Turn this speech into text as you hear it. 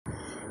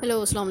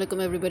Hello, assalamu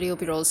alaikum everybody.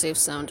 Hope you're all safe,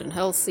 sound, and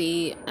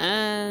healthy.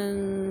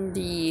 And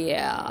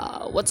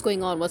yeah, what's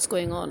going on? What's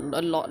going on?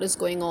 A lot is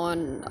going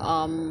on.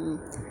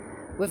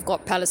 We've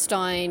got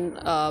Palestine,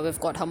 we've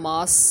got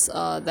Hamas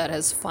that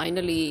has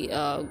finally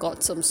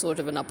got some sort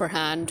of an upper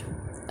hand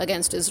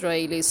against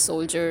Israeli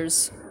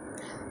soldiers.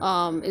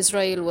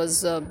 Israel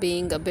was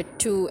being a bit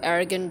too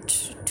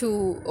arrogant,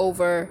 too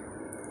over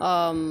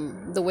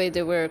the way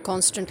they were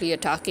constantly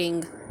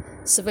attacking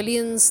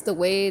civilians, the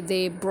way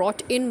they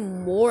brought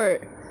in more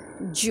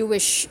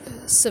Jewish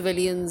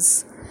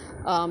civilians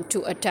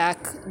to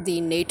attack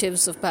the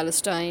natives of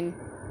Palestine,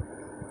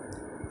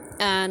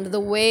 and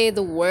the way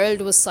the world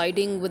was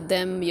siding with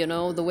them,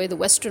 the way the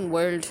Western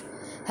world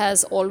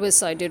has always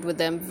sided with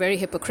them very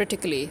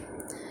hypocritically.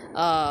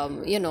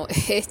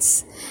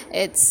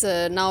 It's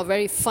now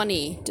very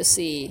funny to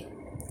see,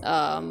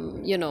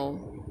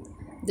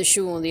 the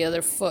shoe on the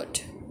other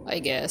foot, I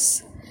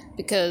guess,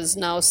 because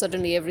now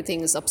suddenly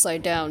everything is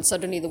upside down.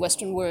 Suddenly the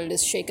Western world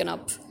is shaken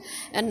up,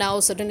 and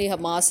now suddenly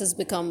Hamas has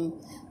become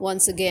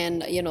once again,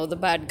 the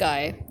bad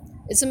guy.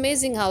 It's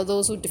amazing how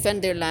those who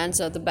defend their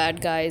lands are the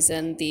bad guys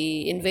and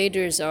the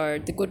invaders are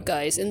the good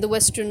guys. In the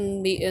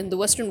Western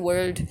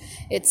world,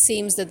 it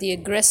seems that the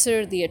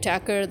aggressor, the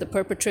attacker, the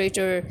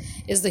perpetrator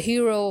is the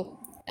hero,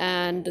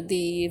 and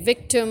the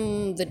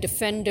victim, the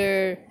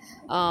defender,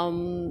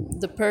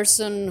 the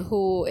person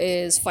who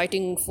is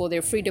fighting for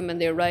their freedom and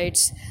their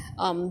rights,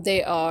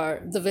 they are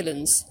the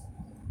villains.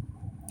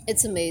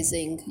 It's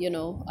amazing.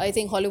 I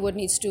think Hollywood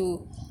needs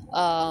to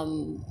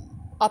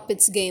up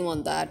its game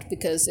on that,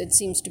 because it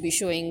seems to be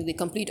showing the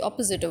complete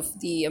opposite of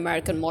the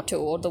American motto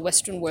or the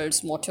Western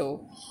world's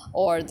motto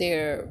or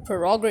their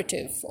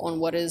prerogative on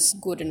what is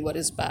good and what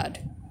is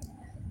bad.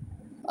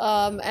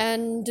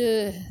 And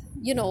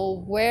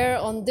where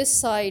on this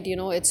side,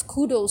 it's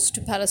kudos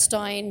to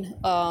Palestine,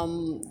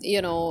 for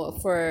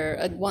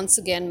once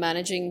again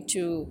managing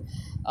to,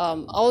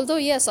 although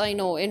yes, I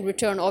know in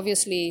return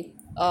obviously,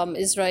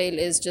 Israel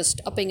is just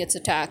upping its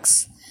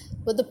attacks,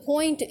 but the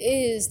point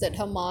is that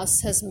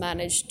Hamas has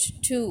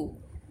managed to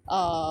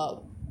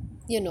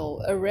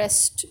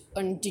arrest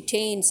and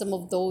detain some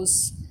of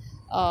those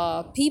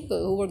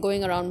people who were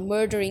going around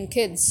murdering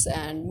kids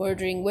and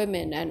murdering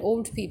women and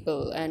old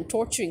people and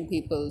torturing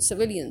people,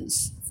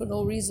 civilians, for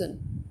no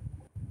reason.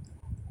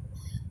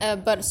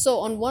 But so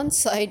on one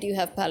side, you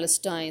have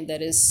Palestine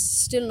that is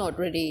still not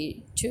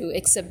ready to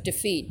accept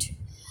defeat.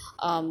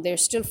 They're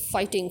still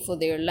fighting for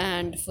their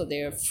land, for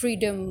their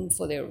freedom,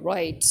 for their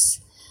rights.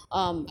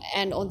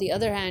 And on the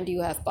other hand,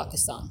 you have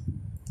Pakistan,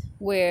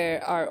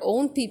 where our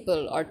own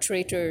people are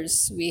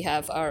traitors. We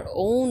have our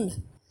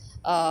own,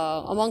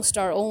 amongst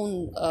our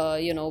own,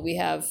 we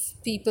have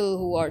people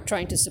who are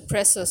trying to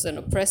suppress us and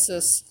oppress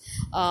us,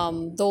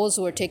 those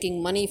who are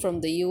taking money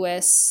from the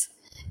US.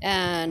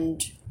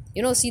 And,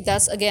 see,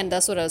 that's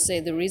what I'll say.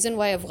 The reason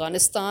why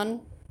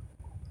Afghanistan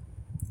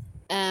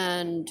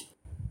and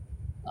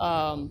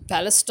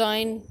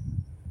Palestine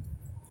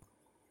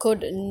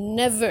could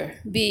never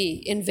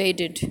be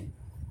invaded,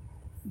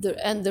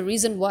 and the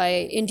reason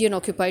why Indian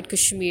occupied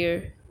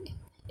Kashmir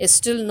is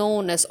still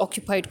known as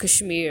occupied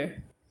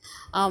Kashmir,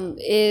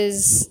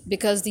 is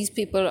because these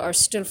people are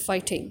still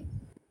fighting.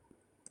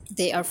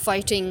 They are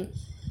fighting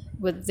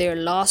with their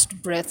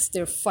last breath.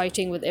 They're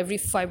fighting with every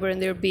fiber in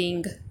their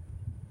being.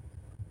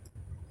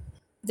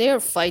 They are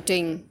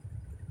fighting,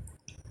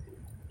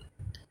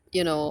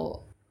 with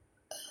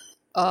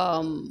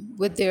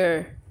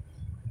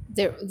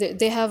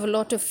they have a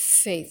lot of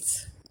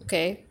faith.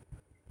 Okay,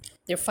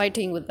 they're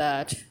fighting with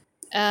that.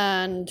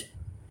 And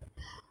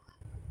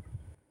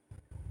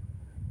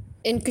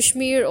in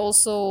Kashmir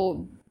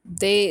also,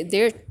 they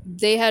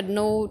had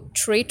no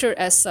traitor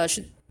as such.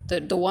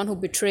 The one who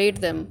betrayed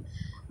them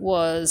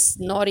was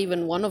not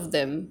even one of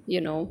them.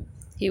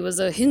 He was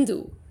a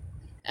Hindu,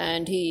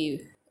 and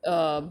he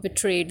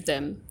betrayed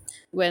them.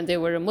 When they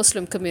were a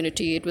Muslim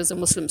community, it was a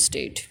Muslim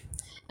state,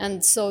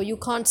 and so you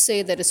can't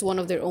say that it's one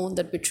of their own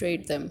that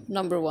betrayed them,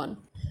 number one.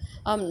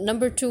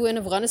 Number two, in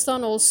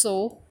Afghanistan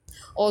also,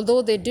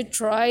 although they did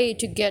try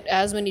to get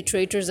as many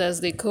traitors as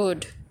they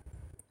could,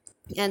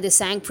 and they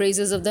sang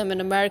praises of them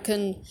in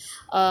American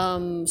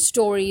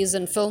stories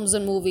and films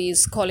and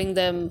movies, calling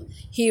them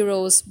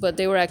heroes, but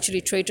they were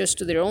actually traitors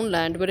to their own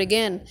land. But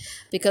again,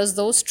 because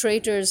those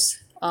traitors,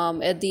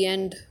 at the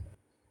end,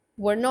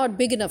 were not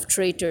big enough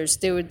traitors.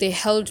 They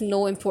held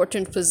no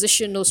important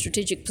position, no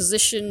strategic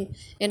position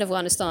in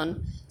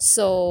Afghanistan.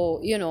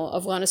 So,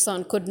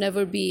 Afghanistan could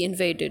never be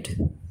invaded.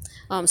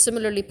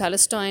 Similarly,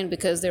 Palestine,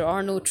 because there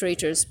are no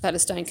traitors,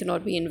 Palestine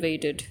cannot be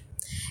invaded.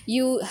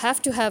 You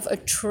have to have a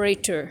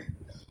traitor.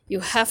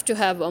 You have to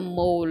have a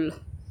mole.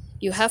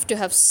 You have to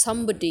have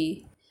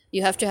somebody.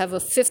 You have to have a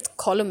fifth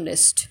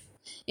columnist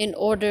in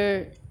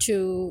order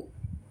to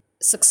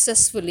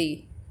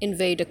successfully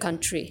invade a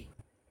country.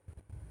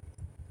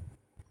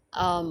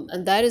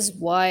 And that is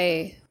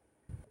why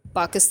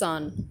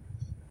Pakistan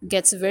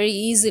gets very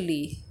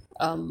easily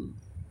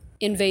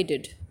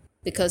invaded,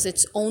 because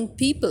its own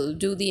people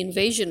do the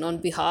invasion on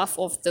behalf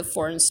of the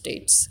foreign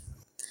states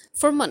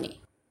for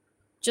money.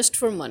 just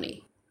for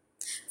money,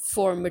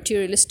 for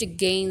materialistic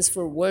gains,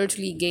 for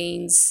worldly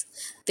gains.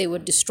 They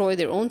would destroy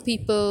their own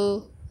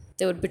people,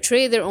 they would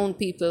betray their own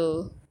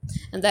people.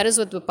 And that is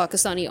what the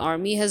Pakistani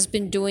army has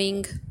been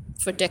doing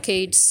for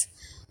decades.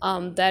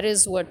 That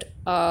is what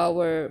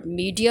our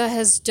media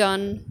has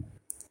done.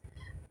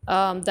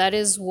 That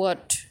is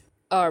what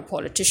our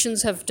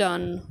politicians have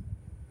done,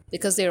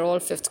 because they're all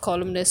fifth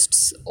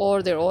columnists,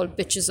 or they're all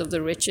bitches of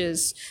the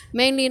riches.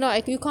 Mainly,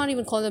 you can't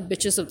even call them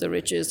bitches of the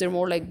riches. They're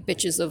more like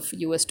bitches of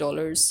US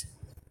dollars.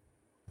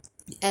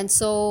 And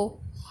so,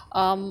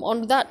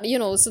 on that,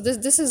 so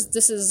this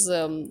is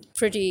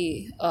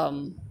pretty,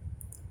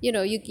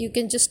 you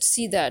can just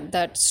see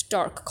that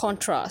stark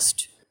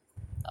contrast,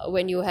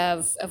 when you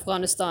have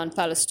Afghanistan,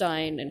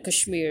 Palestine, and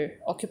Kashmir,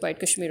 occupied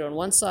Kashmir on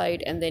one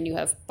side, and then you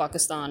have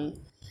Pakistan,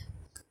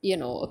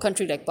 a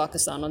country like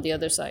Pakistan on the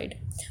other side,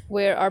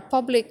 where our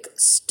public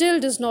still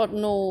does not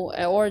know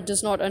or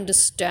does not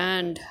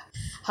understand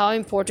how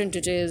important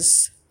it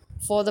is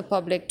for the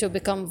public to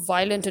become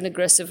violent and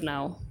aggressive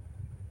now.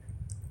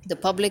 The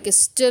public is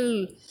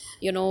still,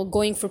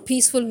 going for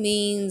peaceful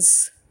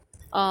means,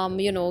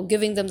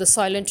 giving them the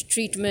silent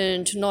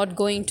treatment, not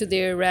going to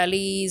their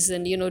rallies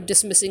and,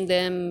 dismissing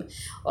them,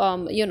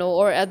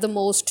 or at the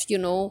most,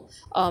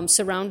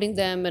 surrounding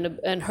them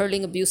and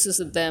hurling abuses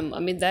at them. I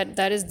mean,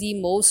 that is the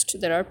most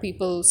that our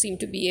people seem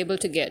to be able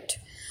to get,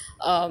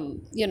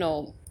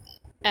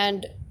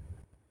 and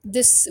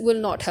this will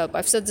not help.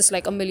 I've said this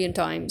like a million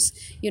times.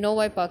 You know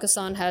why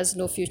Pakistan has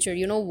no future?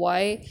 You know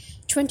why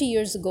 20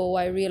 years ago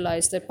I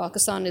realized that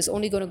Pakistan is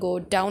only going to go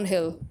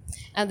downhill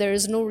and there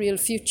is no real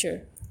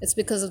future? It's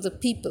because of the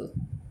people.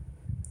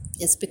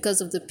 It's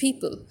because of the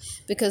people.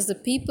 Because the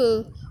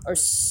people are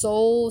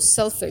so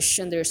selfish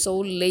and they're so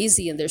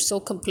lazy and they're so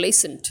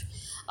complacent.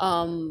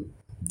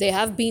 They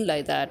have been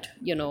like that,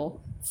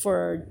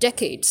 for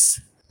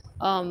decades.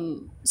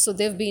 So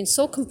they've been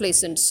so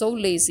complacent, so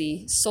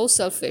lazy, so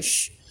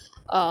selfish,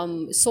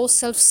 so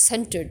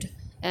self-centered,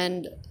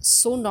 and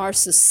so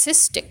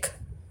narcissistic.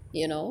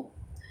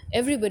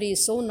 Everybody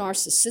is so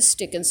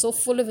narcissistic and so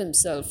full of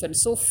himself and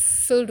so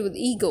filled with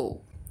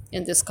ego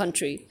in this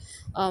country.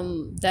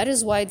 That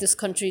is why this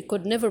country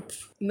could never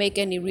make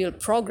any real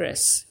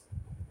progress.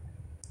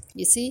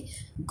 You see,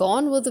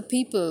 gone were the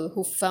people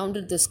who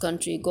founded this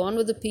country, gone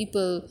were the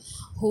people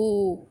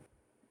who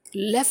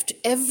left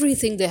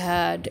everything they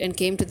had and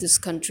came to this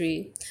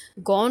country,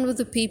 gone were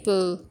the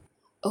people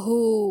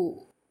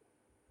who,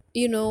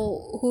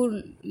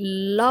 who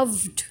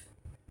loved,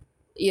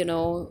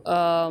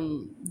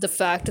 the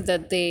fact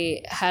that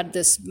they had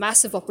this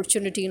massive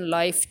opportunity in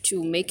life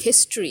to make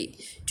history,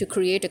 to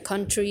create a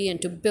country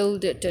and to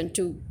build it and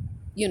to,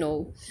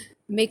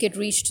 make it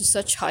reach to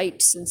such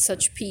heights and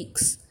such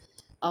peaks.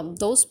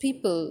 Those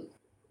people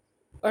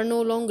are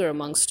no longer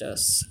amongst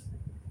us.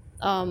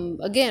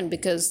 Again,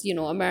 because,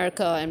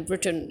 America and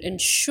Britain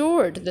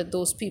ensured that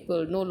those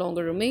people no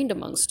longer remained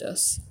amongst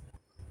us.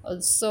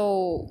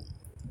 So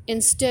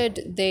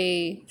instead,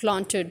 they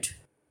planted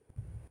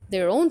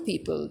their own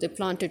people. They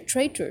planted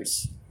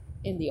traitors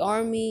in the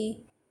army,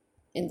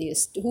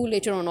 who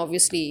later on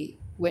obviously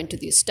went to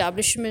the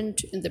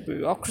establishment, in the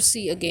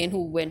bureaucracy again,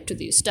 who went to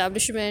the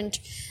establishment,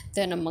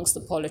 then amongst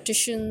the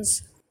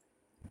politicians.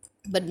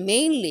 But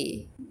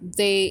mainly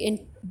they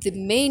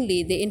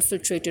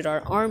infiltrated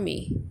our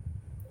army.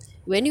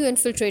 When you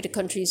infiltrate a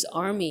country's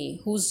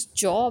army, whose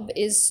job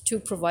is to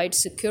provide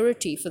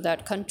security for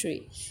that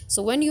country,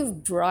 so when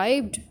you've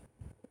bribed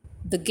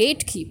the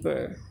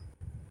gatekeeper,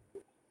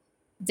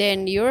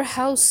 then your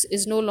house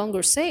is no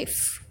longer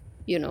safe.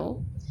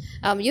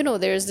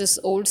 There's this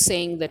old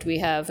saying that we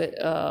have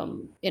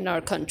in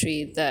our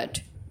country,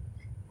 that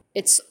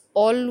it's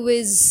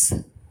always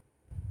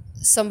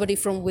somebody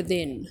from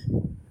within.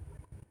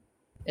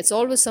 It's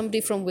always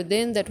somebody from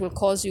within that will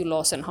cause you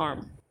loss and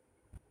harm.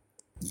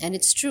 And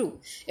it's true.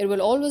 It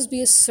will always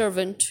be a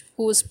servant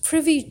who is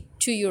privy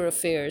to your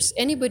affairs.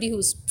 Anybody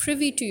who's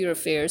privy to your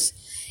affairs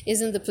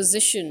is in the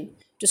position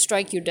to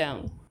strike you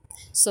down.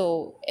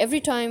 So every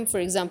time, for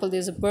example,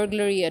 there's a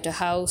burglary at a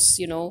house,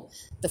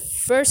 the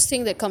first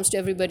thing that comes to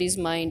everybody's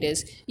mind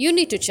is, you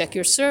need to check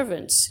your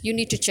servants. You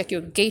need to check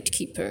your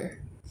gatekeeper.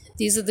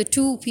 These are the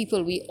two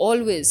people we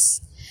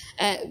always...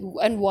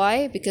 and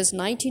why? Because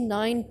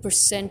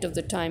 99% of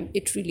the time,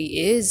 it really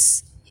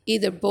is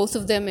either both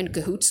of them in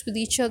cahoots with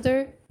each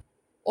other,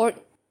 or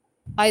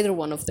either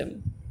one of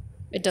them.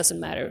 It doesn't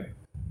matter.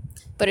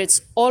 But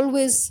it's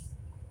always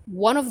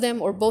one of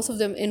them or both of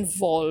them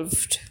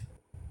involved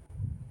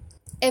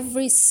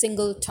every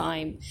single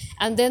time.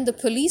 And then the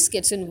police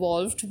gets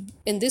involved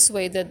in this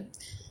way, that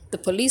the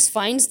police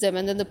finds them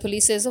and then the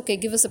police says, okay,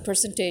 give us a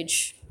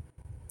percentage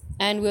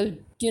and we'll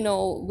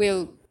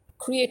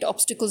create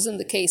obstacles in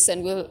the case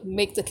and we'll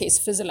make the case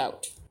fizzle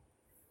out.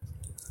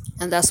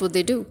 And that's what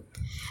they do.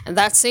 And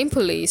that same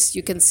police,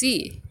 you can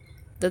see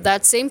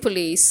that same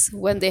police,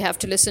 when they have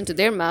to listen to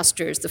their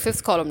masters, the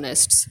fifth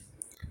columnists,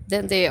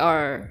 then they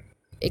are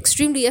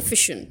extremely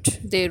efficient.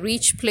 They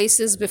reach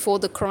places before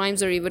the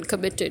crimes are even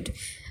committed.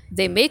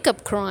 They make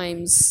up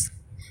crimes.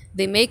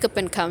 They make up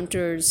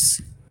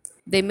encounters.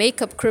 They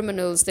make up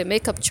criminals, they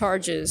make up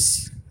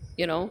charges,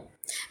 you know.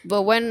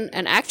 But when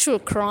an actual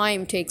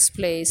crime takes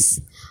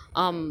place,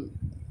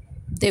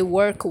 they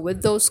work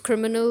with those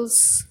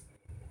criminals.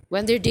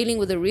 When they're dealing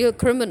with a real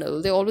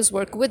criminal, they always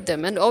work with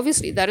them. And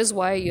obviously, that is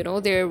why,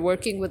 they're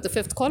working with the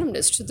fifth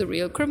columnist, the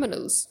real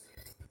criminals.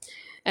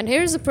 And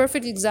here's a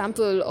perfect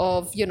example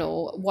of,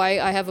 why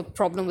I have a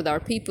problem with our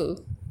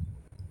people.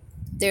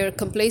 Their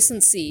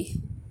complacency,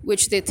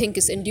 which they think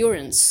is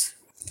endurance,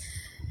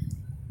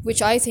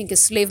 which I think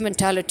is slave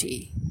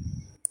mentality.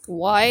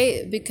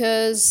 Why?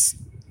 Because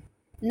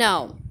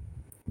now,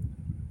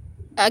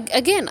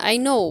 again, I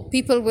know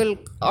people will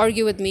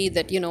argue with me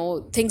that,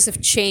 things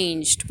have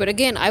changed. But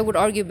again, I would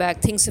argue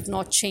back, things have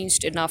not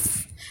changed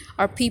enough.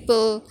 Our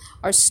people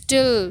are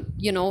still,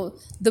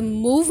 the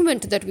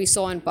movement that we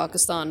saw in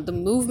Pakistan, the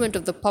movement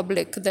of the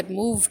public that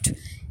moved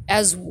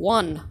as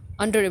one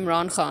under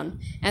Imran Khan,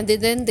 and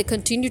they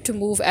continue to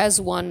move as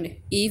one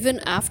even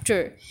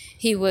after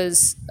he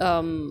was,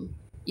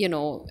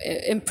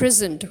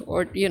 imprisoned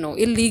or,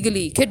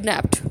 illegally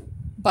kidnapped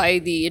by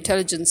the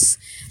intelligence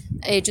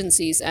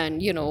agencies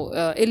and,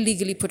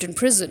 illegally put in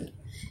prison.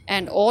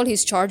 And all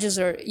his charges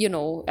are,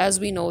 as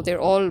we know, they're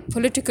all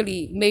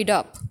politically made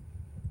up.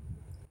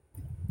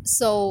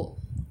 So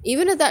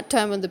even at that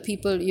time when the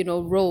people,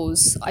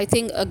 rose, I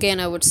think, again,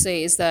 I would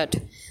say is that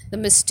the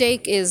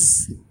mistake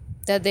is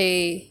that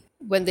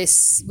when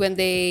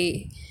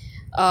they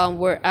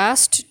were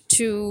asked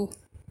to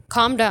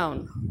calm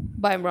down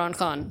by Imran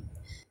Khan,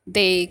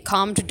 they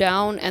calmed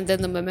down and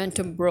then the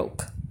momentum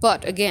broke.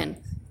 But again,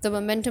 the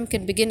momentum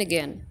can begin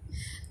again.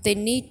 They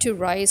need to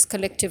rise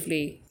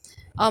collectively.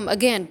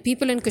 Again,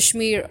 people in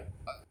Kashmir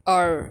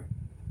are,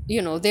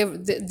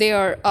 they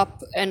are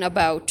up and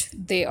about.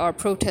 They are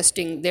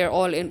protesting. They're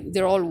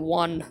all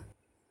one,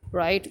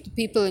 right?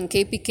 People in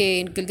KPK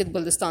in Gilgit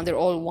Baltistan, they're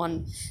all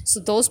one. So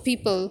those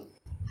people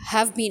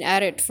have been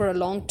at it for a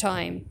long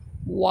time.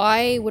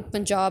 Why would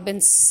Punjab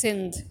and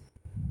Sindh,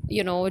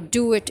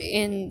 do it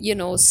in,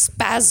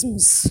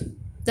 spasms?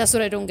 That's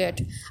what I don't get.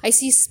 I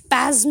see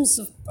spasms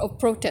of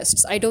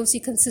protests. I don't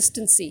see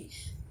consistency.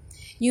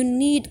 You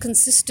need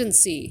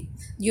consistency.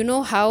 You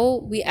know how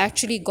we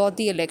actually got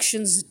the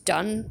elections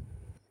done?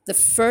 The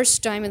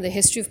first time in the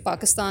history of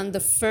Pakistan, the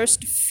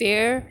first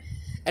fair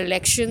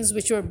elections,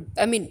 which were,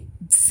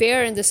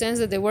 fair in the sense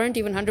that they weren't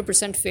even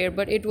 100% fair,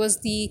 but it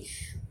was the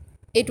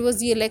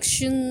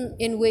election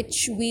in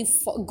which we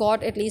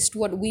got at least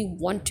what we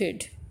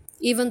wanted.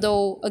 Even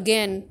though,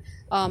 again,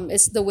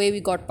 it's the way we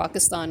got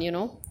Pakistan,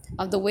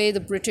 the way the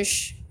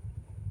British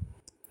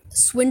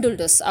swindled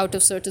us out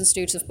of certain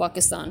states of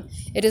Pakistan.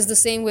 It is the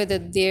same way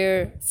that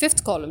their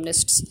fifth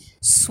columnists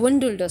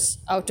swindled us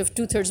out of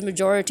 2/3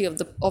 majority of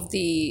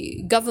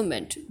the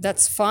government.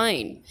 That's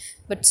fine,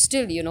 but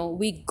still,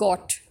 we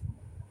got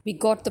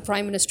the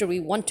prime minister we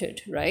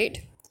wanted,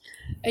 right?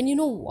 And you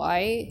know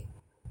why?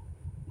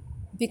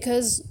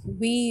 Because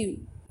we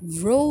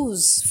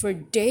rose for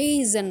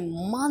days and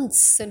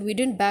months and we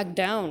didn't back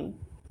down.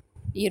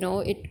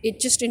 It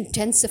just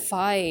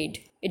intensified.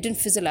 It didn't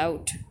fizzle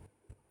out.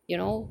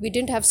 We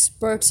didn't have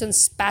spurts and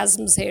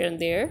spasms here and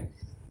there.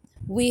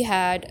 We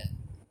had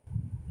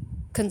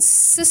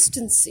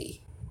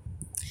consistency.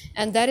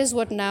 And that is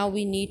what now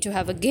we need to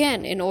have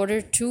again in order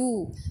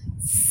to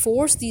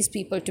force these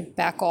people to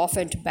back off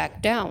and to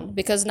back down.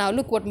 Because now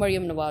look what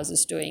Maryam Nawaz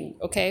is doing,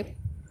 okay?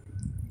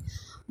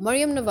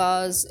 Maryam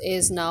Nawaz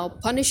is now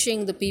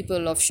punishing the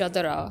people of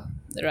Shadara,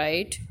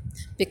 right?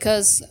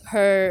 Because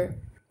her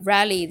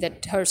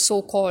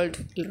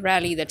so-called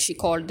rally that she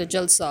called the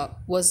jalsa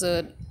was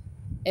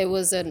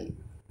an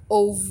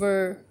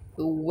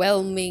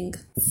overwhelming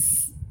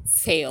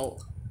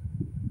fail.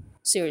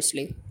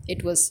 Seriously,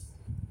 it was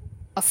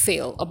a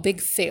fail, a big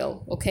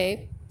fail,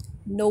 okay?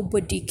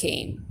 Nobody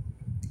came.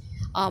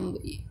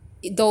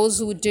 Those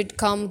who did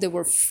come, they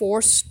were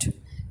forced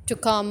to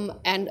come,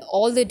 and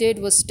all they did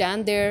was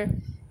stand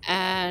there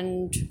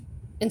and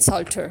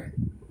insult her.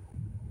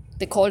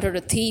 They called her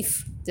a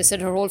thief. They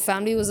said her whole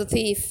family was a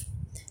thief.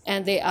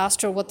 And they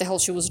asked her what the hell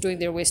she was doing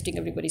there wasting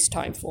everybody's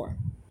time for.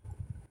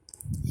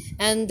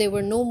 And there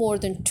were no more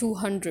than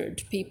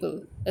 200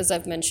 people, as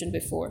I've mentioned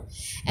before.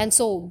 And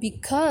so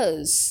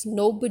because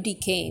nobody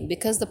came,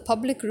 because the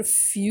public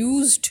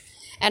refused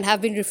and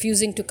have been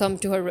refusing to come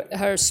to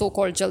her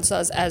so-called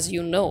jalsas, as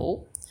you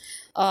know,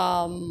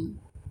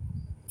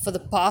 for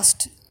the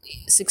past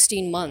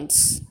 16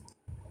 months.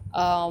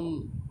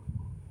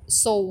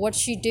 So what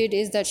she did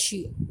is that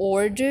she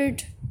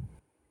ordered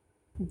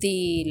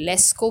the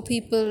Lesco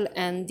people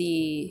and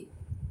the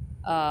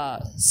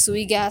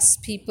Sui gas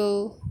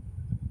people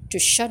to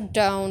shut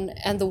down,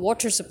 and the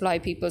water supply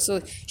people.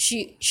 So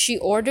she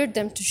ordered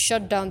them to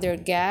shut down their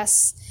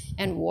gas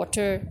and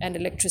water and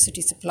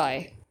electricity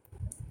supply.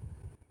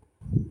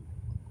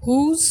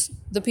 Who's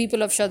the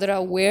people of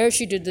Shadara, where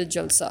she did the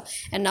jalsa?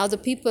 And now the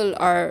people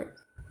are,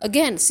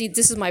 again, see,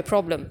 this is my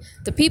problem.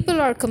 The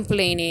people are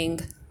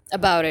complaining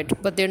about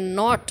it, but they're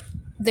not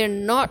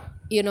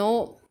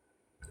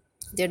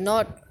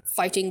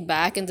fighting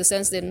back, in the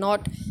sense they're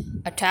not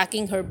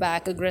attacking her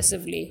back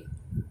aggressively.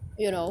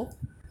 you know.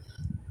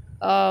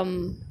 Um,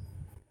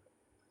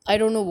 I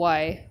don't know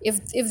why.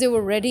 If they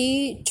were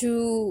ready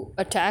to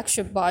attack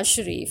Shabazz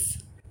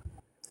Sharif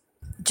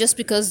just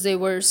because they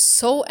were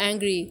so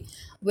angry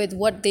with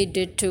what they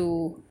did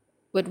to,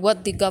 with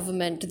what the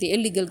government, the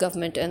illegal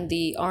government and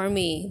the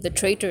army, the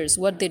traitors,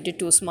 what they did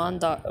to Usman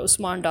Dar, and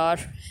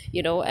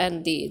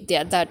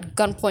that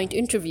gunpoint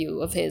interview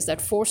of his, that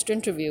forced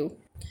interview.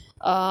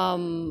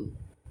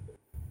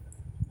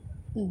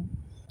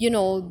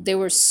 They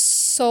were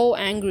so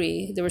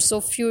angry, they were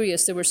so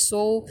furious, they were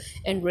so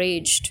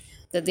enraged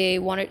that they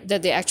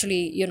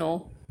actually,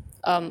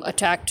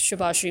 attacked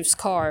Shabazz Sharif's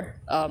car.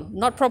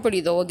 Not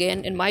properly, though.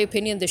 Again, in my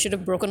opinion, they should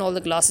have broken all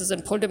the glasses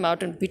and pulled him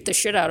out and beat the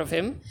shit out of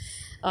him.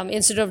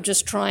 Instead of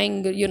just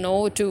trying,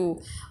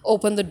 to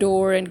open the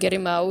door and get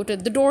him out.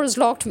 And the door is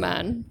locked,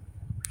 man.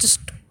 Just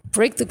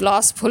break the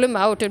glass, pull him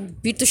out,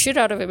 and beat the shit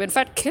out of him. In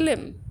fact, kill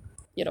him.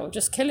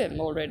 Just kill him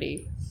already.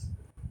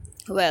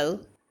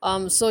 Well,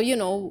 so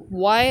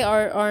why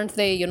aren't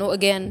they,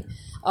 again,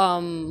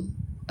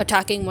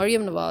 attacking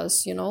Maryam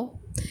Nawaz?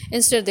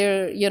 Instead,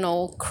 they're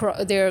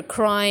they're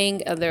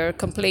crying and they're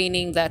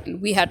complaining that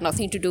we had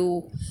nothing to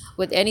do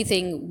with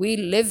anything. We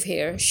live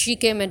here. She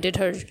came and did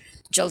her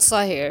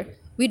jalsa here.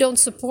 We don't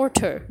support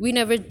her. We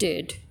never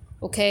did.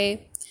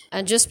 Okay.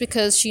 And just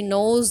because she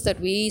knows that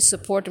we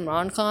support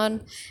Imran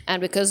Khan,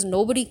 and because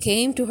nobody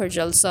came to her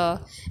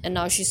jalsa, and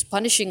now she's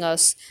punishing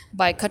us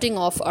by cutting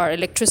off our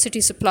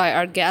electricity supply,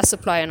 our gas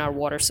supply, and our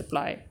water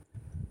supply.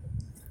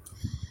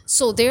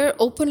 So they're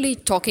openly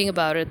talking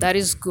about it. That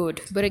is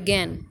good. But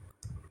again,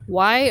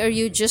 why are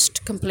you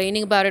just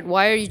complaining about it?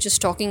 Why are you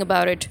just talking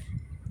about it?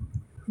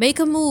 Make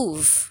a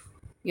move,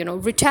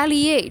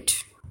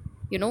 retaliate,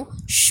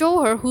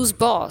 show her who's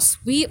boss.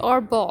 We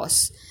are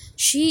boss.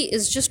 She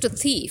is just a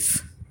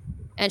thief.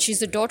 And she's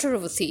the daughter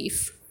of a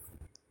thief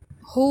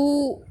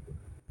who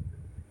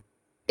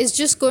is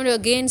just going to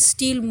again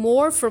steal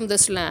more from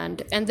this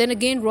land and then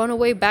again run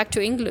away back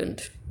to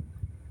England.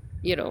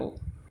 You know,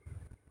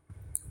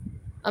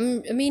 I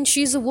mean,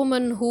 she's a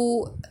woman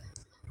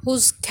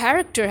whose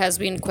character has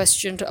been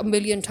questioned a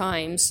million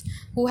times,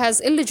 who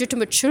has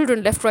illegitimate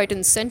children left, right,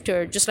 and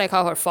center, just like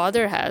how her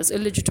father has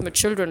illegitimate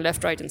children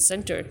left, right, and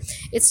center.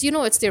 It's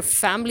their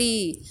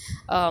family.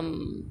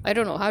 I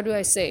don't know, how do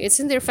I say? It's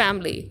in their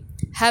family.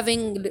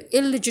 Having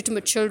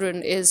illegitimate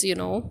children is,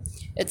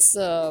 it's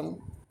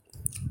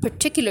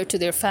particular to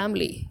their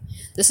family.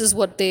 This is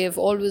what they've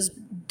always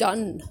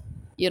done.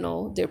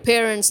 Their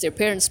parents,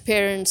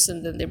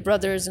 and then their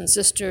brothers and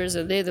sisters,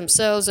 and they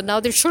themselves, and now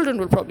their children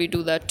will probably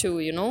do that too.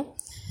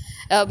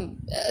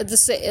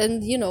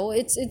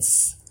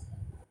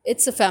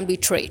 It's a family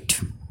trait.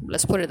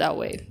 Let's put it that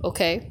way.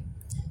 Okay,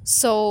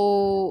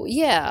 so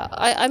yeah,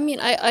 I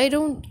mean, I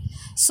don't.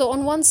 So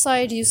on one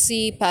side, you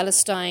see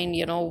Palestine,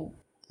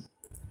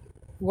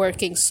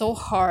 working so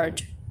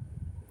hard,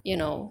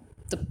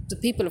 the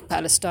people of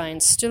Palestine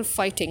still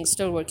fighting,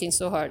 still working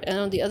so hard. And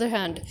on the other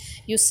hand,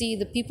 you see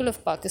the people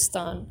of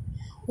Pakistan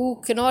who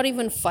cannot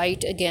even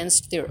fight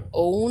against their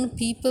own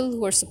people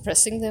who are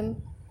suppressing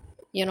them.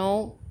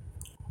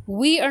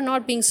 We are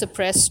not being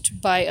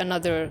suppressed by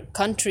another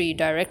country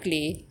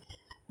directly.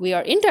 We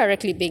are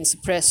indirectly being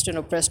suppressed and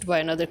oppressed by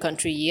another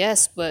country,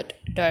 yes, but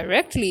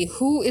directly,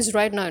 who is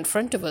right now in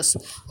front of us?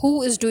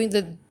 Who is doing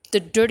the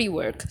dirty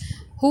work?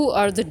 Who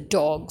are the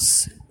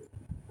dogs?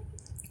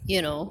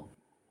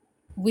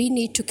 We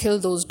need to kill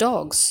those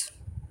dogs.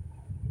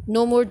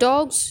 No more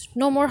dogs,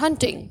 no more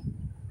hunting.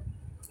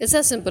 It's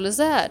as simple as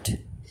that.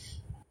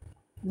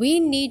 We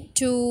need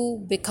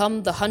to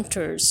become the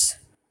hunters,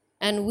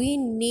 and we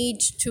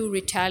need to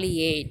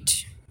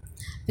retaliate,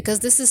 because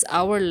this is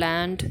our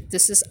land,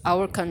 this is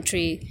our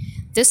country.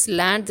 This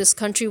land, this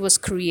country was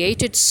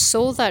created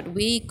so that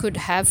we could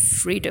have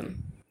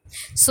freedom,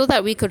 so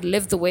that we could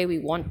live the way we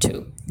want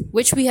to,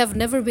 which we have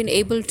never been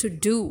able to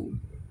do.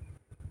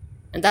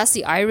 And that's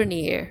the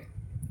irony here.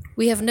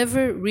 We have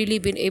never really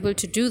been able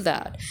to do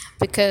that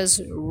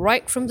because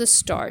right from the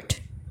start,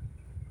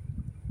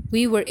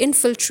 we were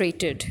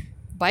infiltrated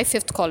by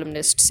fifth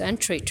columnists and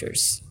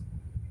traitors.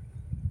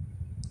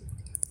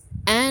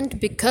 And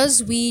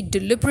because we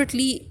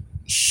deliberately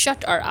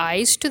shut our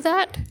eyes to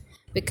that,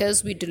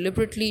 because we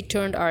deliberately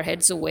turned our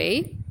heads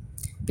away,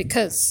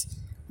 because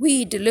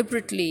we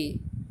deliberately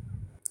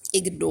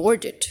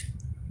ignored it.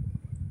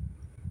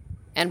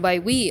 And by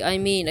we, I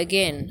mean,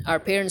 again, our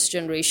parents'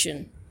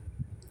 generation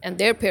and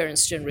their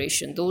parents'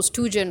 generation, those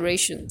two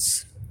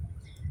generations.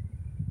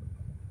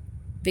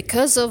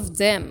 Because of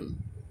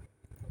them,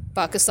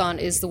 Pakistan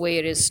is the way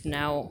it is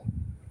now.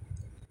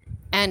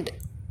 And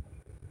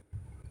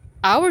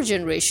our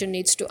generation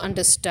needs to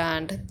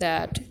understand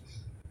that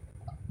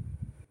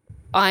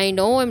I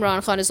know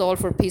Imran Khan is all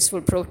for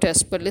peaceful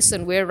protest, but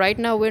listen, right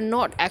now we're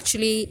not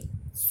actually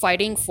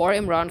fighting for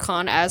Imran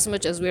Khan as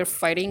much as we're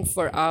fighting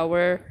for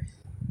our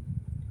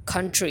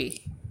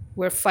country.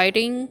 We're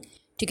fighting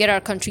to get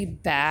our country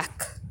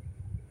back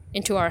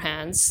into our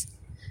hands,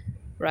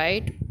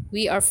 right?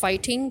 We are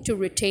fighting to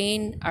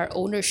retain our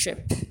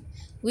ownership.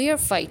 We are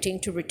fighting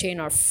to retain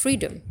our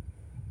freedom.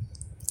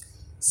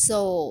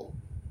 So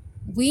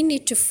we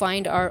need to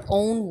find our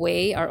own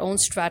way, our own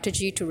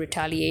strategy to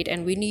retaliate,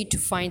 and we need to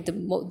find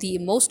the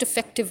most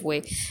effective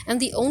way. And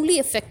the only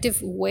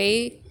effective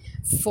way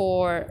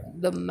for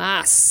the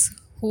mass,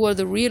 who are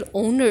the real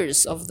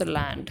owners of the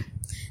land,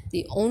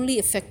 the only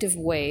effective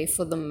way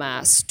for the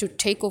mass to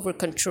take over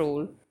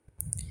control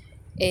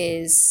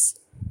is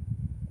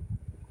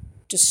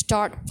to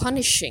start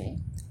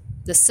punishing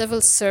the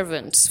civil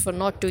servants for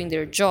not doing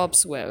their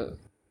jobs well.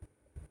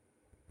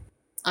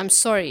 I'm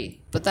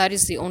sorry, but that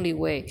is the only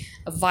way.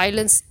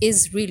 Violence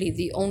is really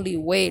the only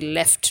way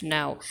left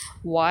now.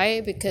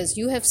 Why? Because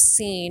you have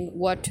seen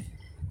what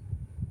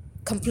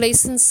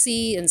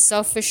complacency and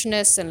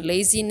selfishness and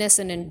laziness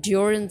and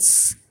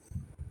endurance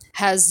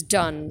has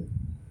done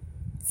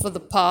for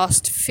the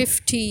past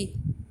 50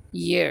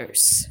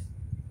 years.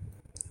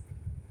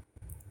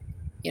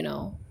 You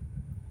know,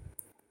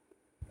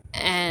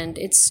 and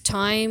it's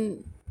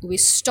time we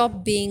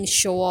stop being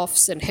show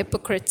offs and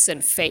hypocrites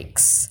and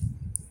fakes.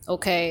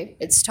 Okay,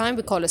 it's time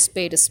we call a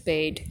spade a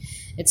spade.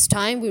 It's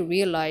time we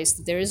realize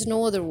that there is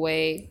no other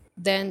way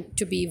than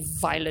to be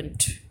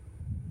violent.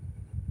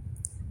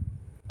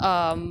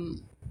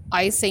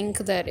 I think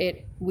that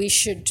we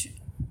should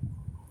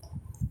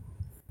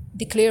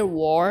declare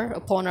war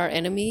upon our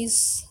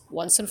enemies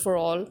once and for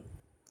all,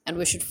 and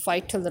we should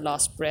fight till the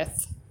last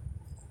breath.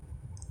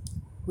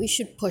 We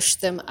should push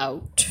them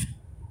out.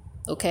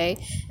 Okay,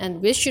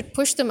 and we should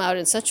push them out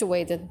in such a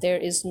way that there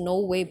is no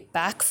way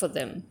back for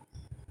them.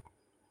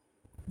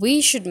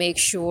 We should make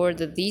sure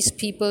that these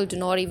people do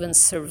not even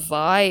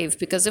survive,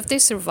 because if they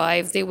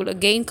survive, they will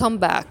again come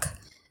back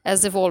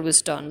as they've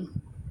always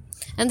done.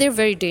 And they're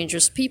very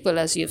dangerous people,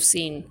 as you've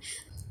seen.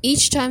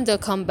 Each time they'll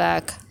come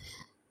back,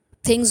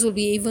 things will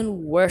be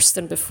even worse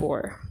than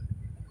before.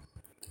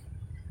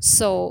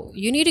 So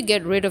you need to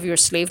get rid of your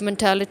slave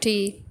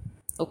mentality,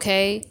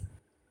 okay?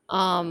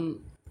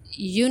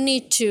 You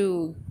need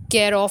to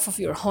get off of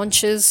your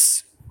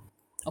haunches,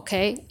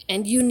 okay?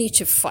 And you need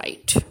to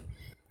fight.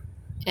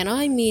 And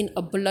I mean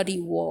a bloody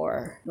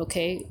war,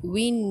 okay?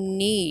 We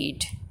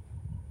need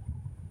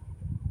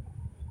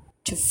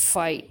to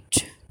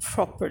fight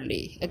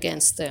properly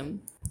against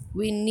them.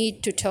 We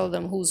need to tell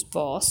them who's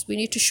boss. We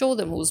need to show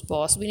them who's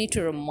boss. We need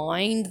to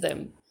remind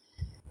them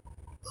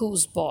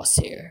who's boss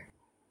here.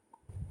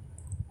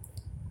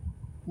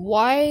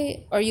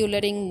 Why are you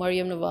letting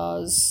Maryam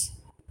Nawaz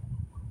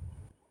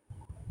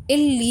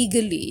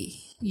illegally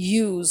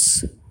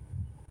use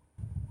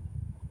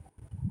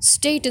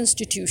state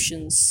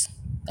institutions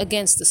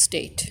against the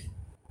state?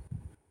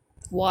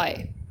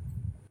 Why?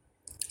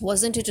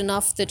 Wasn't it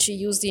enough that she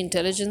used the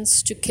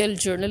intelligence to kill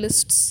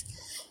journalists?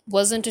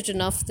 Wasn't it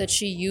enough that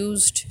she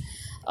used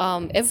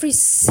every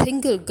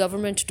single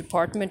government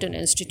department and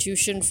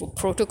institution for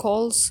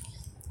protocols?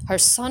 Her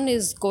son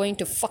is going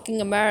to fucking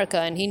America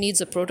and he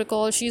needs a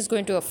protocol. She's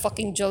going to a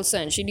fucking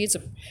jalsa and she needs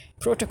a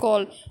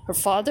protocol. Her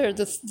father,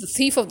 the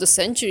thief of the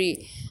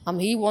century,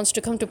 he wants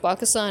to come to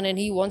Pakistan and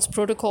he wants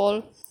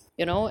protocol,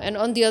 And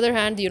on the other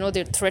hand,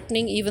 they're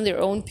threatening even their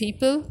own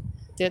people.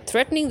 They're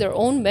threatening their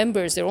own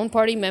members, their own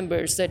party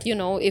members, that,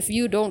 if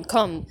you don't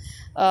come,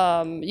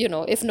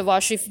 if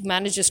Nawaz Sharif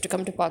manages to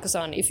come to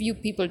Pakistan, if you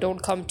people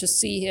don't come to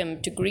see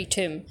him, to greet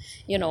him,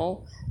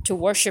 to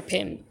worship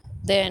him,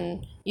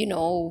 then,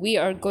 we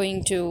are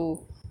going to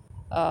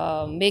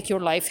make your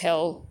life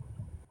hell.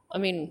 I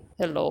mean,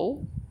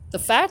 hello? The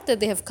fact that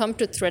they have come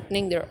to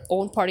threatening their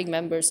own party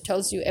members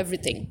tells you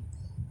everything.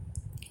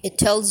 It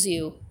tells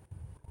you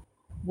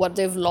what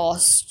they've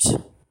lost.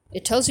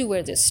 It tells you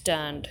where they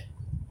stand.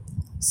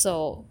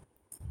 So,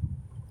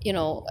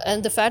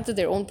 and the fact that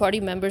their own party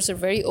members are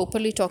very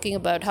openly talking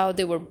about how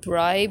they were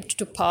bribed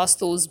to pass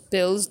those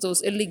bills,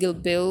 those illegal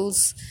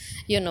bills,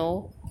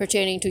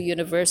 pertaining to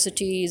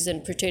universities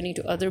and pertaining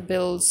to other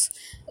bills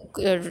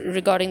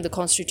regarding the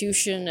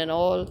Constitution and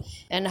all,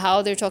 and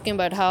how they're talking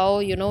about how,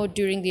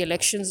 during the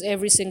elections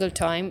every single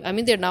time. I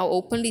mean, they're now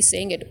openly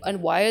saying it.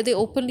 And why are they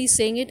openly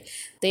saying it?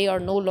 They are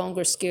no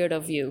longer scared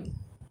of you.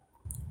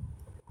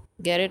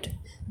 Get it?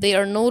 They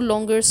are no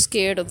longer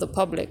scared of the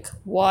public.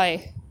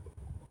 Why?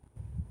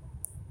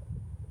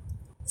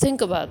 Think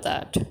about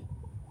that.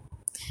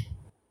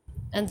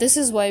 And this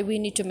is why we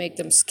need to make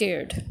them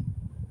scared.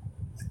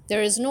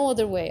 There is no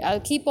other way.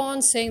 I'll keep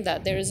on saying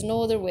that. There is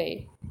no other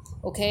way.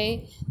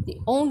 Okay? The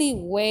only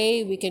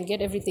way we can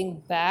get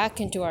everything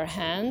back into our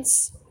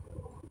hands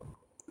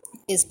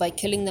is by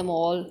killing them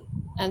all.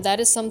 And that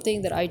is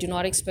something that I do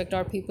not expect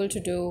our people to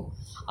do.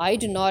 I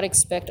do not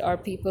expect our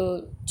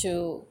people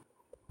to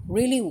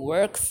really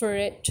work for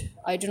it.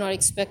 I do not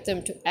expect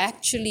them to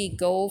actually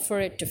go for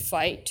it, to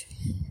fight.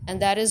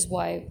 And that is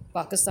why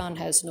Pakistan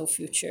has no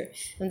future.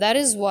 And that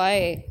is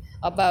why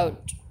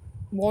about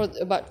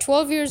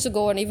 12 years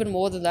ago, and even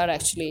more than that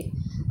actually,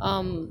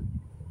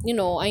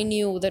 I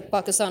knew that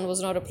Pakistan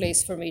was not a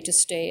place for me to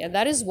stay. And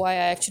that is why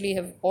I actually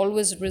have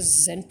always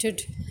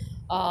resented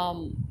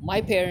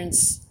my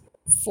parents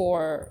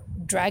for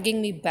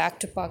dragging me back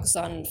to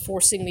Pakistan and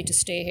forcing me to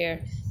stay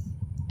here.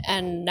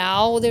 And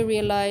now they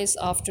realize,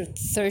 after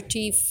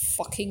 30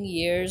 fucking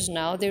years,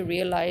 now they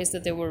realize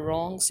that they were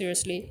wrong.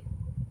 Seriously?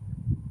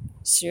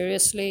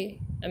 Seriously?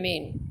 I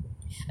mean,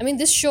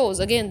 this shows,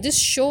 again, this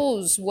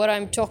shows what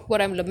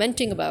I'm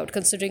lamenting about,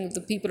 considering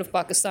the people of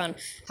Pakistan,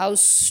 how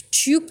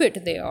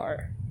stupid they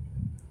are,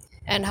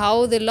 and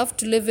how they love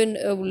to live in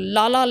a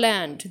la la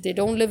land. They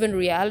don't live in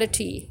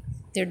reality.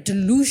 They're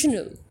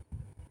delusional.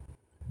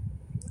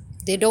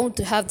 They don't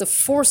have the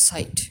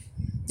foresight.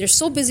 They're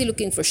so busy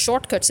looking for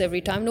shortcuts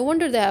every time. No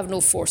wonder they have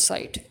no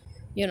foresight.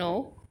 You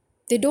know,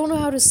 they don't know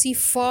how to see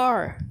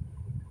far.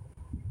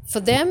 For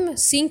them,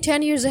 seeing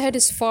 10 years ahead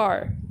is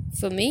far.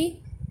 For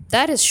me,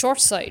 that is short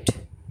sight.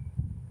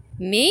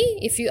 Me,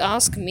 if you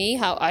ask me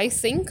how I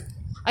think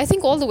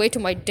all the way to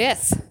my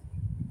death.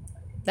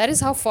 That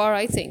is how far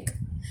I think.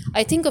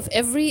 I think of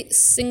every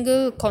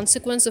single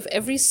consequence of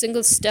every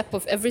single step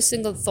of every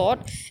single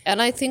thought,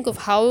 and I think of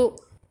how,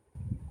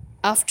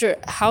 after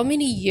how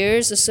many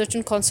years a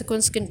certain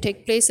consequence can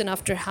take place, and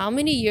after how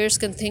many years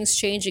can things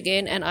change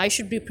again, and I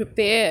should be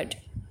prepared.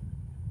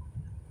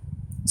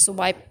 So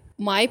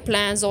my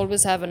plans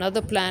always have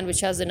another plan,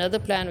 which has another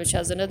plan, which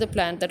has another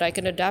plan, that I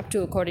can adapt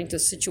to according to the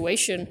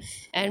situation,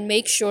 and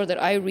make sure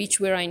that I reach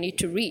where I need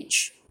to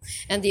reach.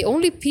 And the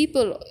only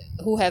people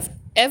who have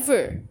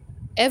ever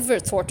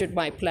thwarted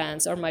my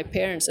plans are my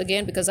parents,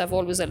 again, because I've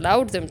always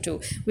allowed them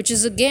to, which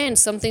is again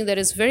something that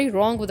is very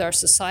wrong with our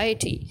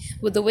society,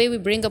 with the way we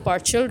bring up our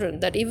children,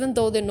 that even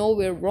though they know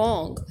we're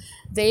wrong,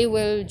 they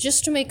will,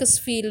 just to make us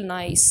feel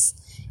nice,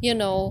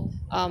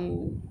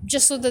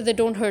 just so that they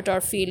don't hurt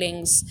our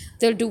feelings,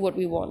 they'll do what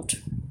we want.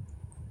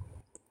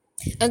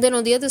 And then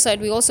on the other side,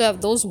 we also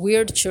have those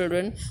weird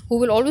children who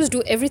will always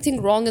do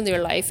everything wrong in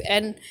their life,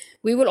 and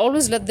we will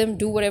always let them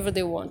do whatever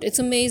they want. It's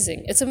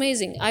amazing. It's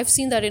amazing. I've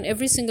seen that in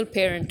every single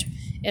parent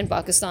in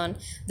Pakistan,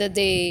 that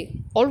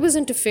they always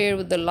interfere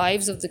with the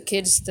lives of the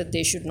kids that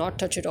they should not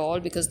touch at all,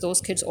 because those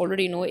kids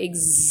already know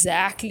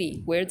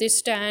exactly where they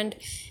stand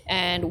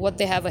and what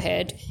they have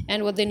ahead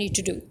and what they need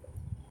to do.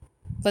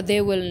 But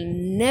they will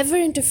never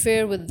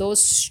interfere with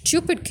those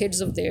stupid kids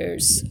of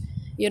theirs,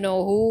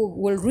 who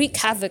will wreak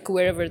havoc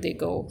wherever they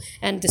go.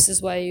 And this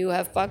is why you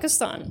have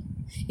Pakistan.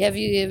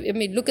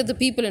 Look at the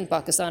people in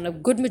Pakistan. A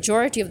good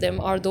majority of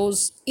them are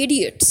those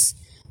idiots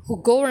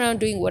who go around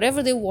doing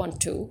whatever they want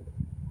to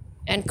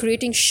and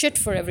creating shit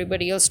for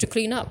everybody else to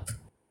clean up.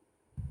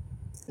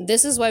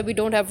 This is why we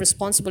don't have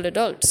responsible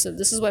adults. And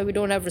this is why we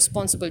don't have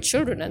responsible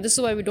children. And this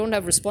is why we don't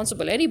have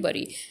responsible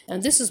anybody.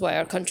 And this is why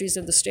our country is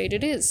in the state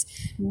it is.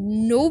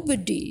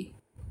 Nobody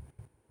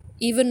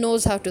even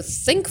knows how to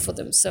think for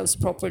themselves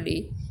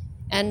properly,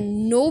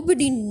 and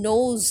nobody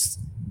knows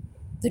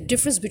the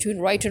difference between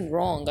right and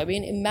wrong.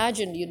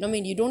 Imagine, you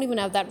don't even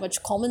have that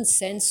much common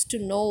sense to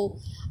know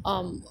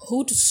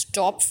who to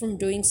stop from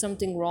doing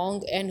something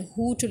wrong and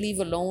who to leave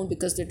alone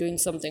because they're doing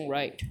something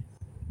right.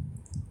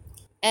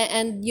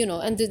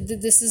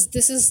 This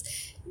is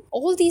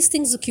all these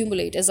things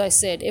accumulate. As I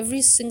said,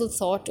 every single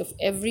thought of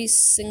every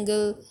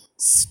single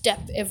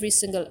step, every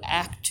single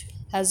act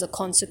has a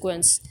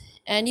consequence.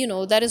 And,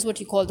 that is what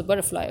you call the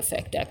butterfly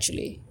effect,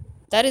 actually.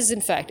 That is,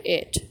 in fact,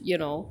 it,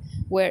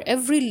 where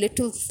every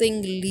little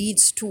thing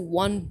leads to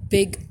one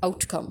big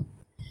outcome.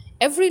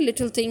 Every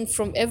little thing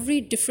from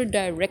every different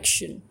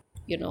direction,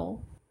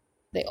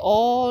 they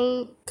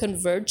all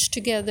converge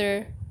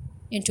together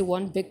into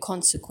one big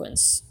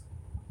consequence.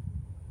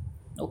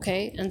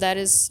 Okay? And that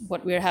is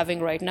what we're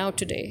having right now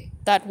today.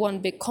 That one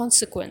big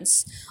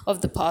consequence of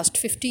the past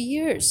 50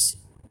 years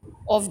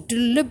of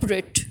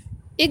deliberate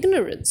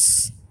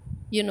ignorance.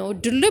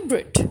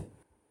 Deliberate,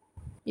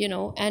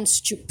 and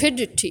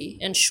stupidity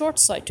and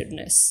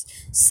short-sightedness,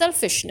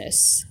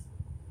 selfishness,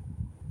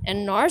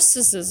 and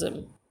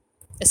narcissism,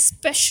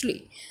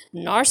 especially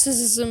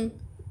narcissism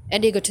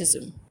and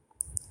egotism.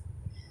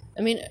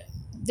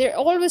 They're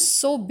always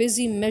so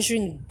busy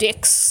measuring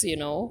dicks,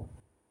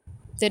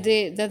 that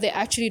they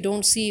actually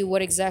don't see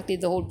what exactly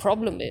the whole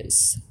problem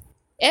is.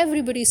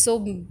 Everybody's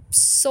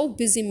so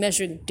busy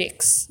measuring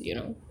dicks,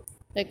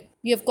 like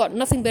you've got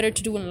nothing better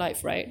to do in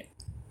life, right?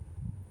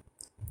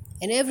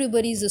 And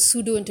everybody's a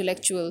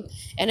pseudo-intellectual,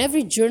 and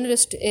every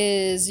journalist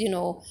is,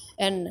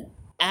 an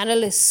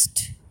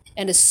analyst,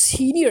 and a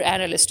senior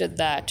analyst at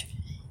that.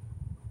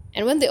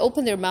 And when they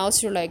open their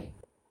mouths, you're like,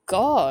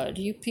 God,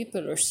 you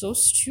people are so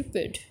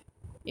stupid,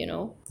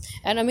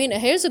 And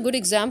here's a good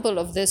example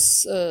of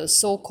this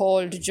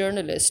so-called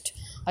journalist.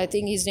 I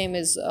think his name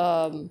is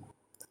Adil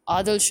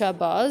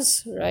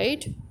Shahbaz,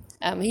 right?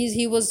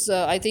 He was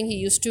I think he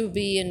used to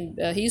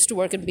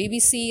work in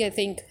BBC, I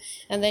think,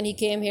 and then he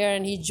came here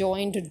and he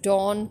joined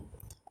Dawn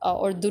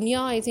or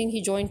Dunya. I think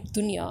he joined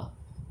Dunya.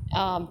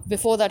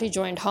 Before that he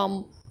joined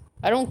Hum.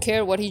 I don't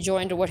care what he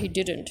joined or what he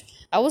didn't.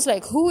 I was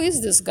like, who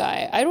is this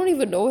guy? I don't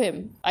even know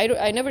him.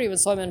 I never even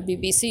saw him on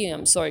BBC,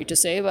 I'm sorry to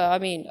say,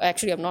 but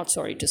actually I'm not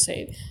sorry to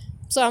say.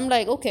 So I'm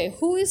like, okay,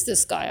 who is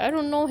this guy? I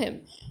don't know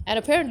him. And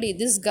apparently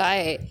this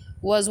guy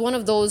was one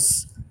of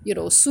those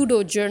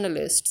pseudo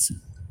journalists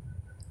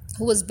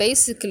who was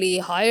basically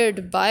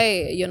hired by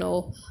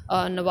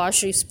Nawaz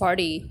Sharif's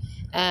party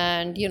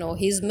And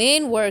his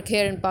main work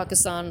here in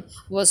Pakistan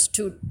was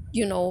to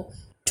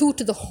toot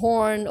the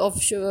horn of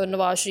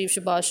Nawaz Sharif,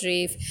 Shahbaz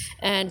Sharif,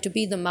 and to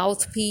be the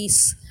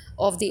mouthpiece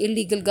of the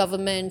illegal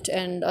government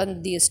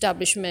and the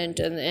establishment,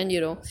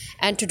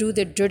 and to do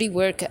their dirty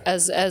work,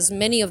 as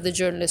many of the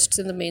journalists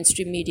in the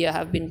mainstream media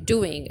have been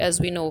doing. As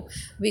we know,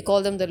 we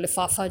call them the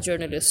lifafa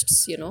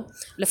journalists.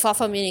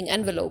 Lifafa meaning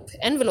envelope,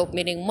 envelope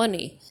meaning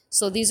money.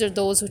 So these are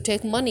those who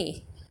take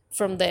money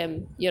from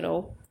them,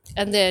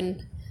 and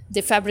then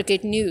they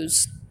fabricate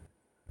news.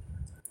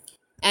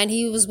 And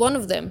he was one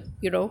of them,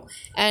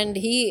 and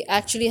he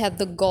actually had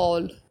the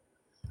gall.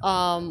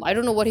 I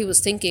don't know what he was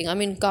thinking. I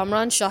mean,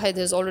 Kamran Shahid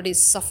has already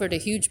suffered a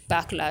huge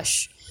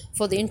backlash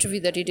for the interview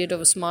that he did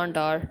of Usman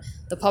Dar.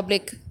 The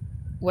public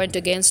went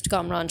against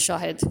Kamran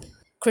Shahid,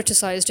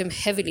 criticized him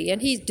heavily,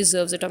 and he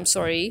deserves it. I'm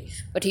sorry,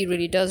 but he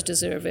really does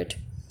deserve it.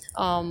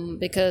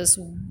 Because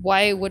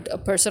why would a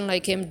person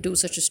like him do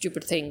such a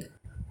stupid thing?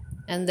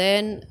 And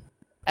then,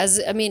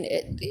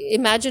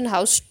 imagine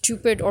how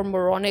stupid or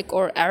moronic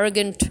or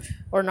arrogant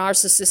or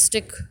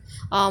narcissistic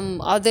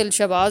Adil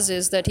Shabazz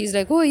is, that he's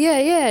like, oh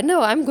yeah,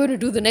 no, I'm going to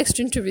do the next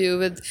interview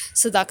with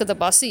Sadakat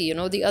Abbasi,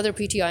 the other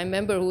PTI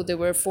member who they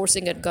were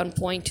forcing at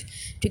gunpoint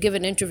to give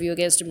an interview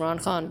against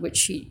Imran Khan,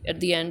 which he, at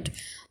the end,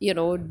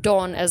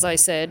 Dawn, as I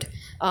said,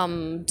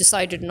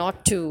 decided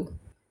not to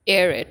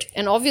air it.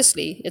 And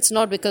obviously it's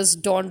not because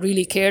Dawn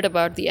really cared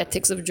about the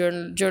ethics of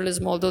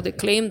journalism, although they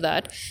claim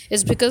that.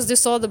 It's because they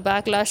saw the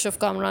backlash of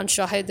Kamran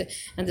Shahid,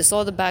 and they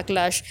saw the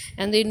backlash,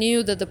 and they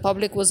knew that the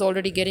public was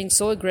already getting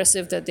so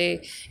aggressive that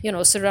they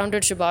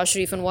surrounded Shahbaz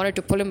Sharif and wanted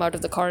to pull him out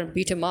of the car and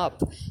beat him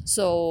up.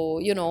 So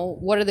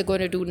what are they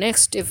going to do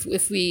next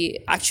if we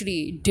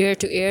actually dare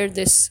to air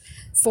this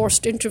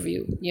forced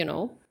interview?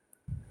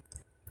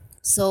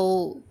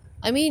 So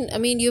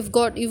you've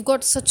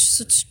got such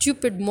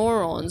stupid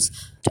morons.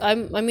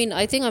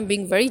 I think I'm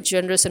being very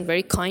generous and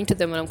very kind to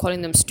them when I'm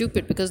calling them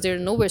stupid, because they're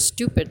nowhere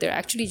stupid. They're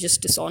actually just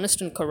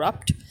dishonest and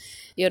corrupt,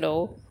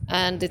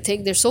 and they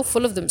think they're so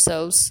full of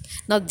themselves.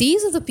 Now,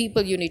 these are the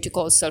people you need to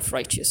call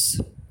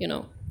self-righteous.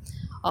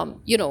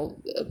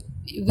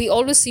 We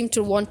always seem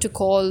to want to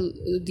call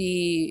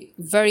the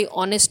very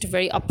honest,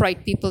 very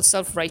upright people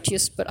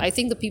self-righteous, but I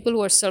think the people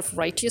who are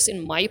self-righteous,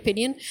 in my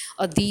opinion,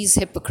 are these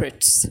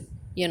hypocrites.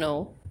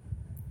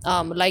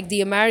 Like the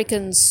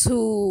Americans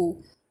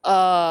who who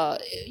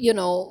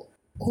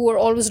are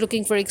always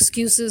looking for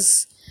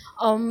excuses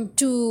on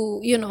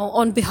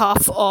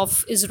behalf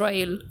of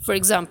Israel, for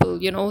example.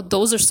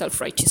 Those are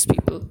self-righteous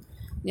people.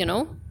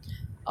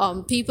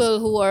 People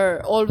who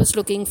are always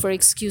looking for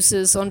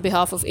excuses on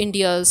behalf of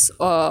India's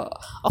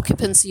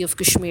occupancy of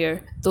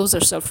Kashmir, those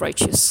are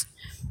self-righteous.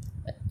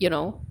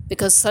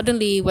 Because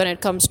suddenly when it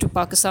comes to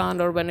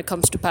Pakistan, or when it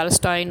comes to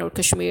Palestine or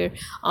Kashmir,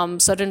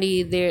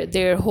 suddenly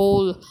their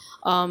whole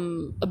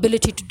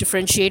ability to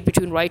differentiate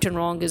between right and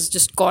wrong is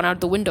just gone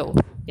out the window.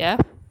 Yeah.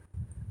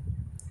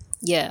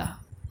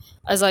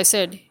 As I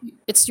said,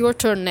 it's your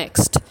turn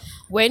next.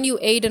 When you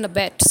aid and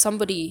abet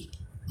somebody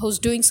who's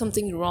doing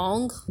something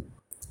wrong,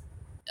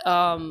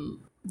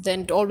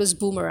 then it always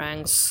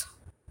boomerangs,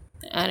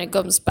 and it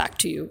comes back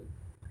to you.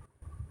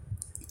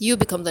 You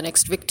become the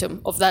next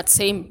victim of that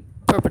same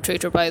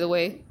perpetrator, by the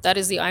way. That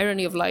is the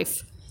irony of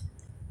life.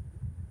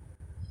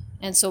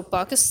 And so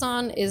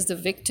Pakistan is the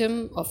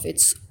victim of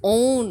its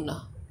own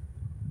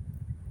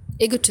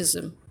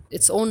egotism,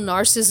 its own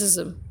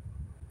narcissism.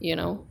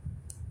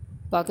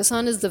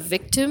 Pakistan is the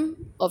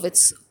victim of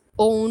its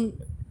own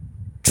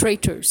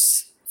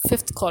traitors,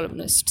 fifth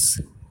columnists.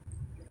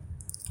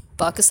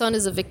 Pakistan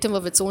is a victim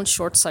of its own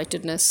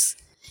short-sightedness.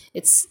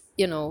 It's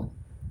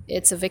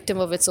a victim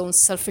of its own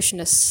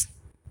selfishness.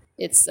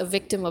 It's a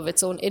victim of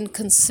its own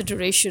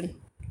inconsideration.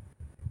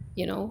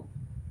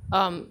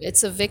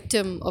 It's a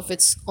victim of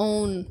its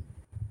own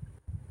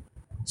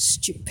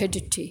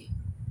stupidity.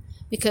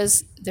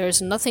 Because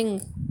there's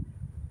nothing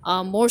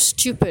more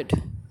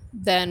stupid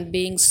than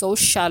being so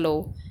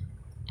shallow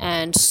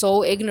and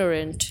so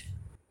ignorant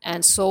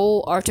and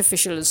so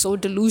artificial and so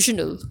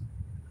delusional,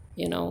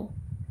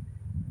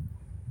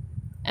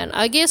 And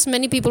I guess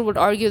many people would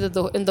argue that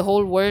in the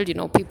whole world,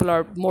 people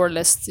are more or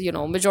less,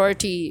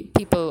 majority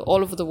people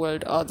all over the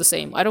world are the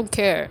same. I don't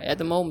care at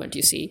the moment,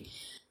 you see.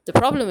 The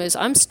problem is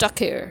I'm stuck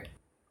here.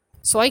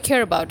 So I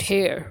care about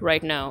here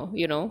right now,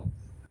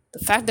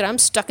 The fact that I'm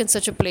stuck in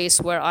such a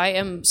place where I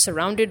am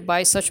surrounded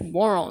by such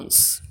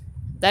morons,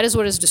 that is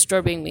what is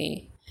disturbing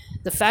me.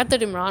 The fact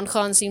that Imran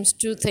Khan seems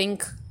to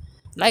think,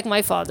 like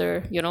my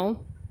father,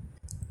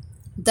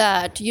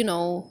 that,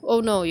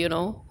 oh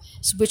no,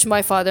 which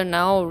my father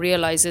now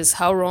realizes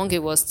how wrong he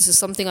was. This is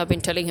something I've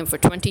been telling him for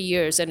 20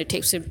 years, and it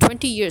takes him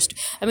 20 years.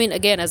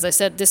 Again, as I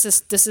said, this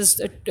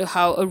is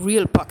how a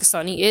real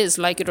Pakistani is,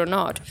 like it or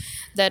not,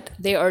 that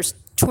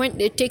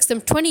it takes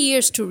them 20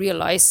 years to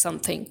realize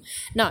something.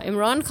 Now,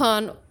 Imran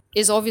Khan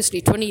is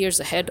obviously 20 years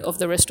ahead of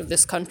the rest of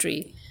this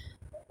country,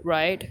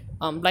 right?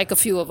 Like a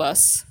few of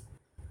us.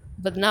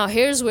 But now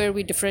here's where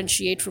we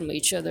differentiate from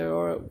each other,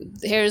 or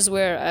here's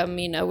where, I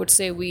mean, I would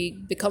say we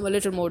become a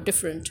little more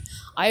different.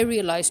 I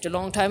realized a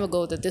long time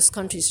ago that this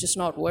country is just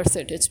not worth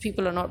it. Its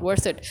people are not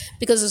worth it.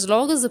 Because as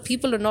long as the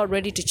people are not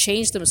ready to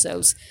change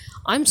themselves,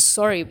 I'm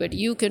sorry, but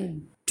you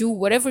can do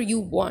whatever you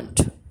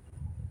want.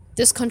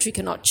 This country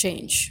cannot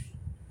change.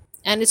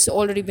 And it's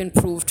already been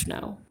proved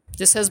now.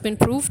 This has been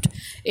proved.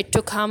 It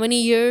took how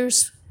many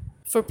years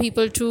for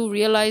people to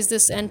realize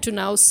this and to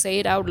now say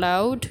it out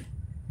loud?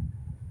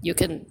 You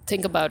can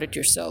think about it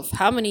yourself.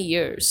 How many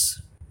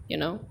years, you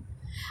know?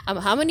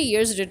 How many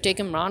years did it take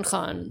Imran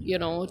Khan,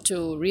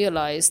 to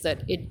realize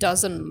that it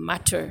doesn't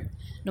matter,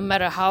 no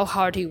matter how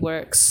hard he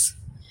works,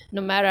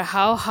 no matter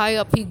how high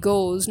up he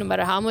goes, no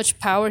matter how much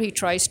power he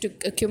tries to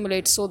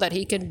accumulate so that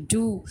he can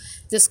do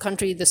this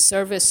country the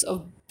service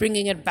of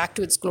bringing it back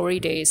to its glory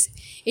days.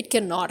 It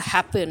cannot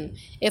happen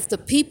if the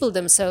people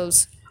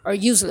themselves are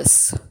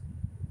useless.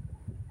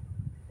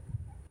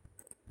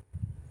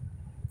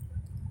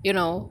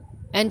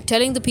 And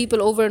telling the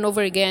people over and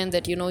over again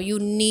that you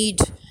need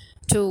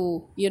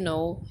to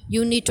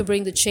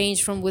bring the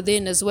change from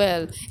within as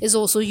well is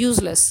also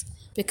useless,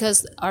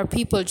 because our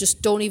people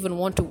just don't even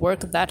want to work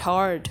that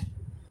hard.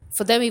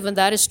 For them, even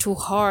that is too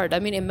hard. I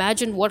mean,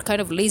 imagine what kind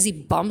of lazy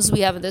bums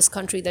we have in this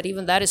country, that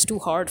even that is too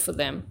hard for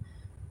them.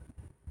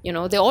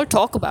 They all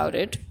talk about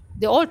it,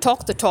 they all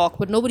talk the talk,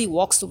 but nobody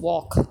walks the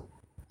walk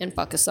in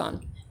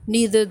Pakistan.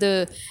 Neither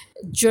the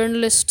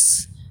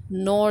journalists,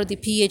 nor the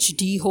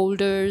PhD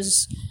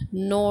holders,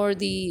 nor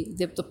the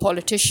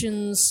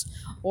politicians,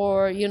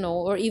 or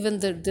even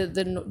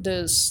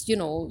the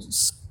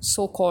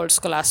so-called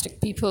scholastic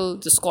people,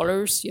 the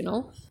scholars.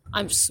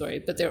 I'm sorry,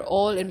 but they're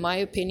all, in my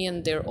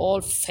opinion, they're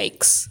all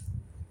fakes.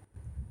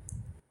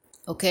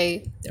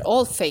 Okay, they're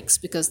all fakes,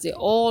 because they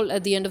all,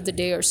 at the end of the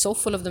day, are so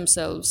full of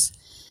themselves,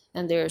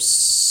 and they're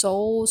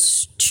so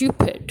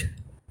stupid.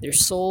 They're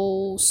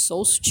so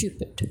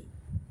stupid,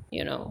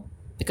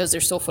 because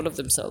they're so full of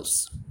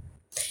themselves.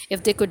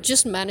 If they could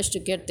just manage to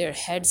get their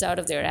heads out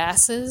of their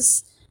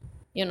asses,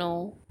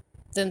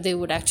 then they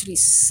would actually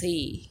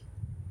see.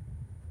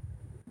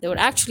 They would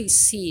actually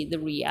see the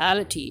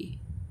reality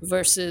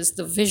versus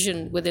the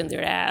vision within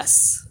their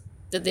ass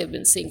that they've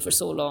been seeing for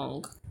so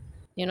long,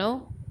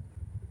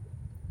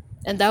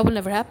 And that will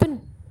never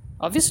happen,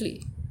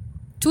 obviously.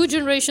 2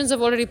 generations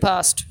have already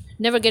passed,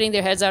 never getting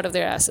their heads out of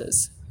their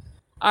asses.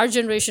 Our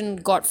generation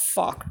got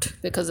fucked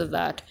because of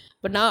that.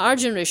 But now our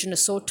generation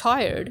is so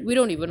tired, we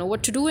don't even know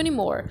what to do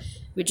anymore.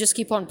 We just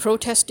keep on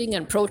protesting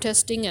and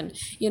protesting, and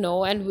we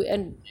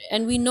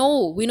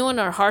know in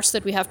our hearts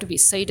that we have to be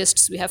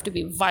sadists, we have to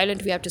be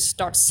violent, we have to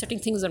start setting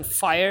things on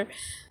fire.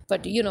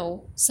 But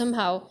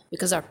somehow,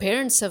 because our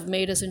parents have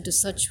made us into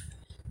such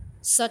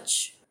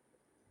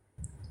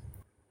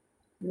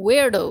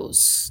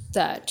weirdos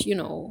that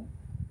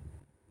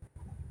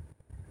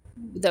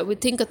that we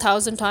think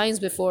 1,000 times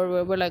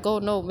before we're like, oh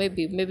no,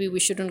 maybe we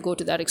shouldn't go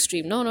to that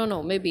extreme.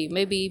 No, maybe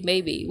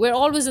we're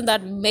always in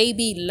that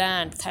maybe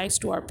land, thanks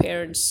to our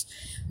parents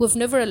who have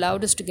never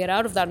allowed us to get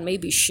out of that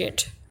maybe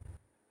shit.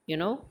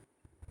 The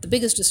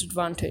biggest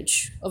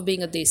disadvantage of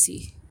being a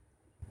desi.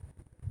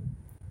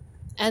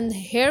 And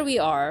here we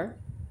are,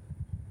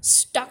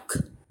 stuck,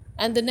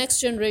 and the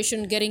next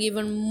generation getting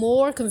even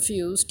more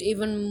confused,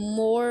 even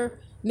more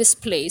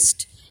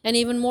misplaced, and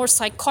even more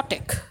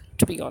psychotic,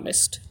 to be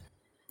honest.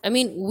 I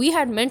mean, we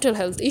had mental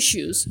health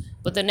issues,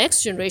 but the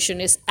next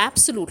generation is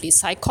absolutely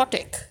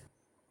psychotic.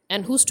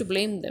 And who's to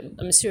blame them?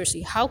 I mean,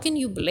 seriously, how can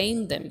you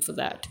blame them for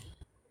that?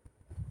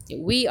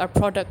 We are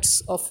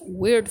products of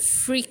weird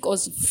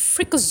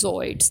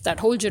freakazoids.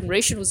 That whole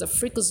generation was a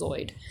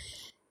freakazoid.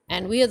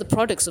 And we are the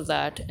products of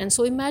that. And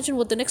so imagine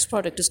what the next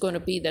product is going to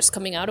be that's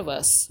coming out of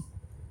us.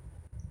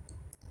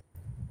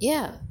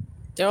 Yeah,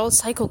 they're all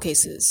psycho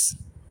cases.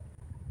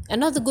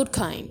 And not the good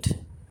kind.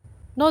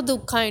 Not the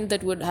kind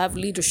that would have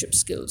leadership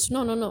skills.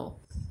 No.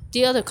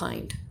 The other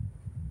kind.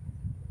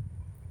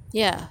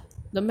 Yeah,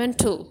 the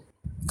mental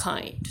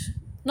kind.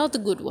 Not the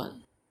good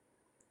one.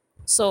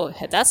 So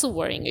that's a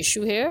worrying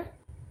issue here.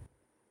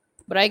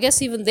 But I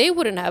guess even they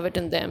wouldn't have it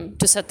in them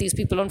to set these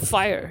people on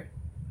fire.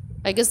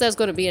 I guess that's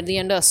going to be at the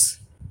end us.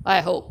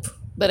 I hope.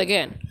 But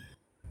again,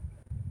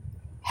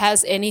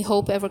 has any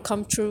hope ever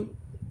come true?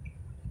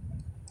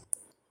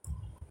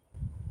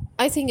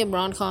 I think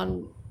Imran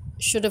Khan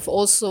should have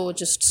also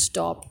just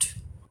stopped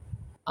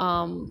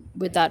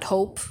with that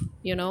hope,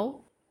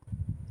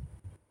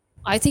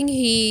 I think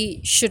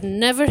he should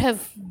never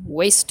have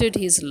wasted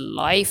his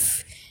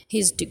life,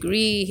 his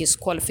degree, his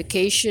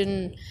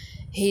qualification,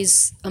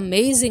 his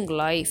amazing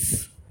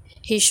life.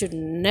 He should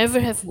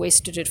never have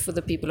wasted it for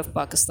the people of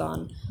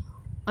Pakistan.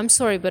 I'm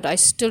sorry, but I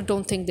still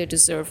don't think they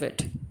deserve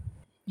it.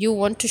 You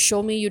want to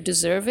show me you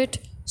deserve it?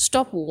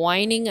 Stop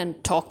whining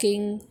and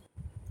talking,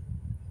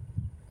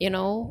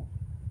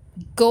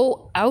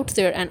 Go out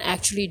there and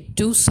actually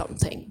do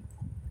something,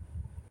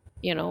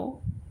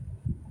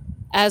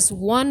 As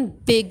one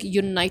big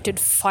united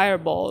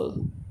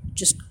fireball,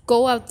 just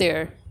go out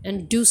there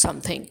and do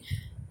something.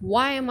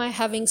 Why am I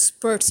having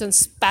spurts and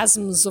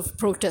spasms of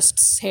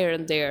protests here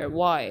and there?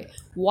 Why?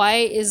 Why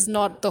is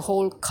not the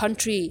whole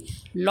country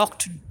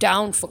locked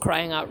down, for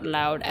crying out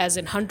loud, as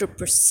in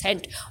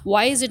 100%?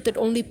 Why is it that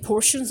only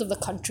portions of the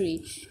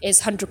country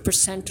is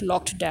 100%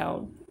 locked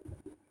down?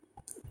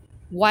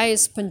 Why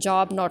is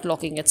Punjab not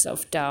locking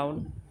itself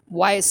down?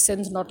 Why is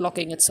Sindh not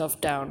locking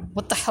itself down?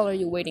 What the hell are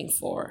you waiting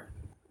for?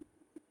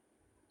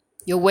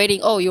 You're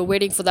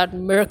waiting for that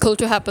miracle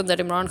to happen, that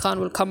Imran Khan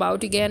will come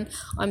out again.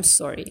 I'm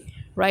sorry.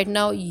 Right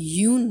now,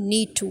 you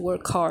need to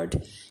work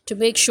hard to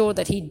make sure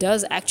that he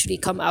does actually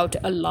come out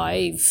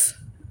alive.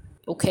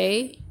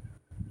 Okay?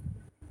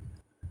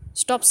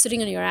 Stop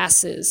sitting on your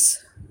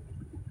asses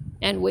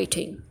and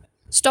waiting.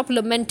 Stop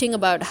lamenting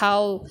about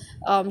how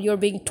you're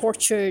being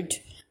tortured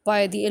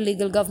by the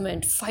illegal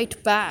government.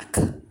 Fight back.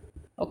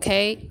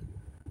 Okay?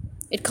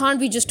 It can't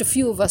be just a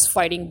few of us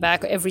fighting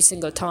back every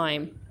single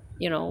time,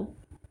 you know?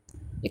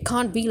 It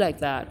can't be like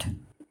that.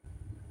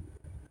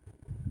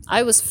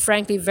 I was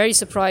frankly very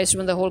surprised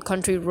when the whole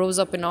country rose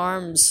up in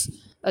arms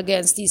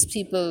against these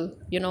people,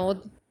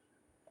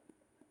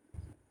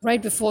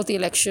 right before the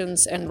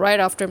elections and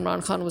right after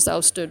Imran Khan was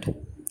ousted.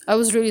 I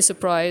was really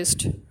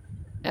surprised.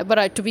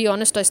 But to be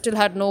honest, I still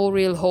had no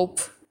real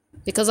hope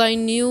because I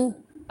knew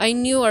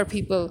our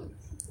people.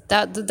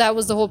 That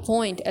was the whole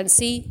point. And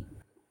see,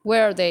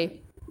 where are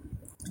they?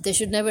 They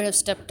should never have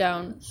stepped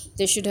down.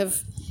 They should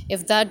have,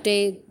 if that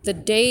day,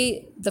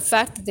 the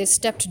fact that they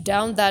stepped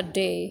down that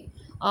day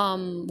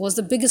was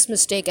the biggest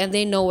mistake, and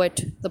they know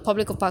it. The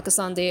public of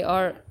Pakistan, they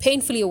are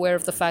painfully aware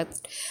of the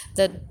fact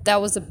that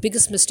that was the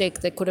biggest mistake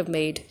they could have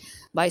made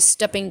by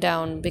stepping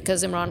down,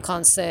 because Imran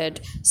Khan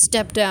said,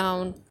 step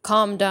down,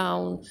 calm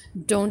down,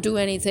 don't do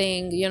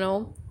anything,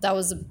 That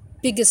was the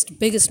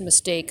biggest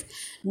mistake.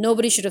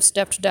 Nobody should have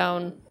stepped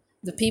down.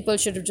 The people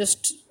should have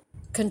just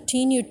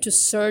continued to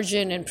surge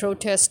in and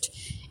protest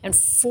and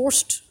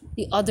forced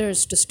the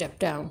others to step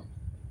down.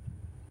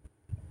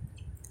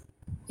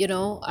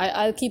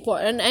 I'll keep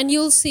on, and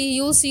you'll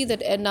see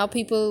that, and now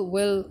people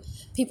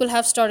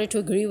have started to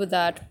agree with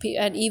that,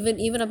 and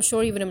even I'm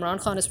sure even Imran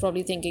Khan is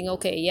probably thinking,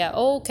 okay,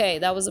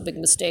 that was a big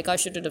mistake. I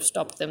shouldn't have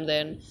stopped them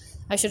then.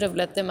 I should have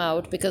let them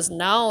out, because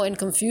now in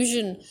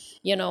confusion,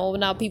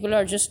 now people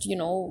are just,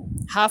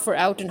 half are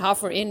out and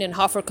half are in and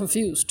half are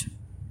confused.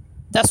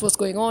 That's what's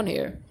going on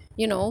here.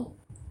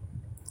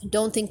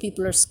 Don't think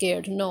people are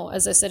scared. No,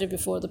 as I said it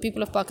before, the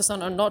people of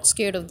Pakistan are not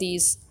scared of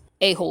these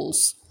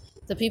a-holes.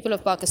 The people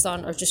of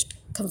Pakistan are just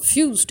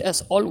confused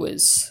as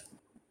always,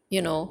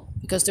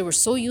 because they were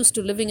so used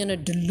to living in a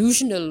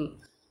delusional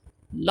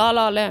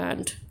la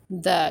land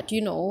that,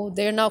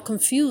 they're now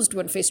confused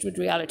when faced with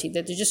reality,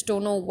 that they just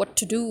don't know what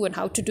to do and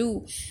how to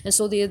do. And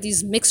so there are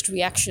these mixed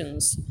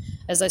reactions.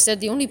 As I said,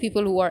 the only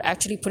people who are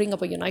actually putting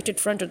up a united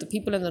front are the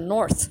people in the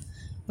north.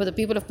 But the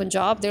people of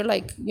Punjab, they're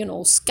like,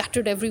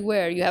 scattered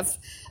everywhere. You have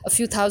a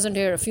few thousand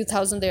here, a few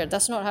thousand there.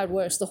 That's not how it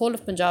works. The whole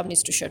of Punjab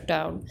needs to shut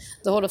down.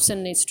 The whole of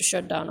Sindh needs to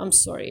shut down. I'm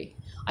sorry.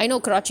 I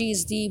know Karachi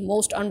is the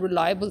most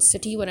unreliable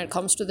city when it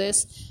comes to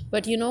this.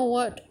 But you know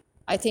what?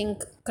 I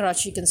think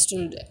Karachi can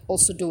still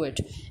also do it.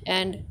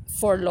 And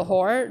for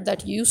Lahore,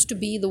 that used to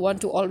be the one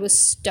to always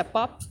step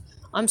up.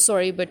 I'm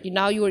sorry, but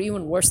now you are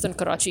even worse than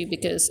Karachi,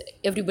 because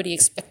everybody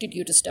expected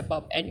you to step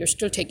up and you're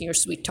still taking your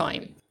sweet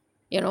time,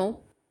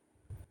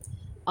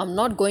 I'm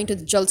not going to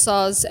the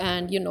jalsas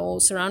and,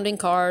 surrounding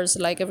cars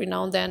like every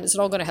now and then. It's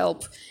not going to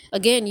help.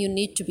 Again, you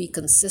need to be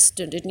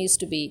consistent. It needs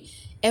to be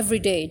every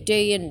day,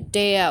 day in,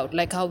 day out,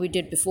 like how we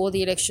did before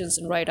the elections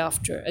and right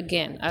after.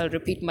 Again, I'll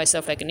repeat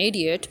myself like an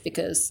idiot,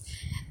 because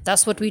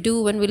that's what we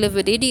do when we live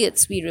with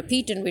idiots. We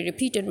repeat and we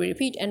repeat and we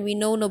repeat, and we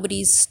know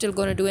nobody's still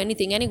going to do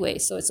anything anyway.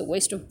 So it's a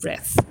waste of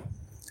breath.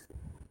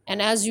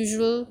 And as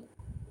usual,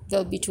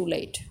 they'll be too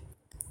late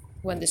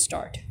when they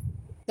start.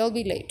 They'll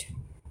be late.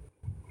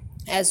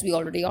 As we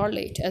already are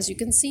late. As you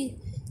can see,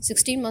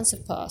 16 months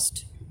have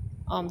passed.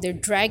 They're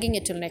dragging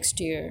it till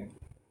next year.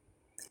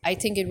 I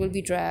think it will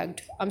be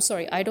dragged. I'm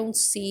sorry, I don't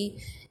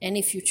see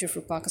any future for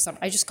Pakistan.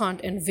 I just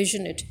can't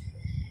envision it.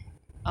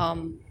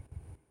 And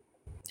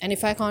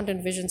if I can't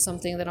envision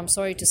something, then I'm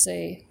sorry to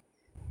say,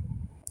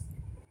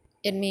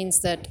 it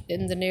means that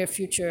in the near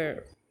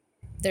future,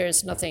 there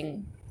is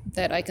nothing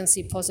that I can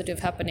see positive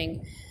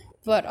happening.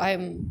 But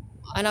I'm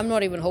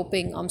not even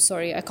hoping. I'm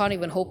sorry, I can't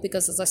even hope,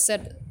 because as I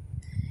said,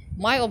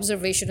 my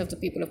observation of the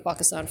people of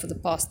Pakistan for the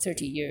past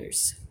 30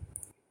 years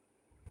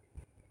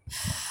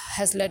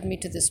has led me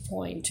to this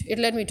point. It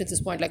led me to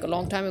this point like a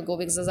long time ago,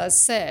 because as I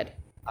said,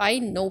 I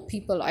know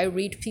people, I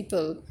read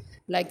people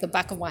like the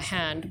back of my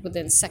hand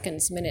within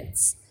seconds,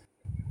 minutes.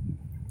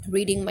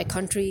 Reading my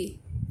country,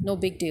 no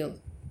big deal,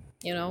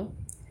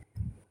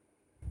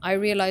 I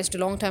realized a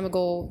long time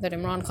ago that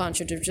Imran Khan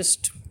should have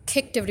just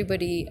kicked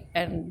everybody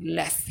and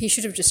left. He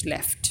should have just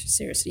left.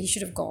 Seriously, he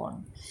should have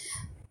gone.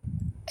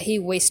 He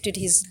wasted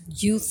his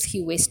youth. He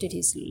wasted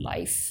his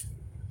life.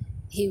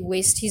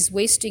 He's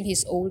wasting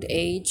his old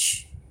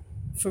age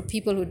for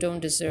people who don't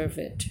deserve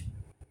it.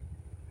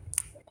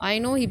 I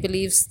know he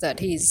believes that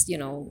he's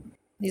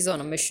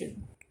on a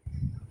mission.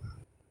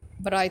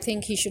 But I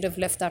think he should have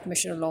left that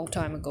mission a long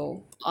time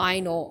ago. I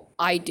know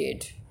I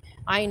did.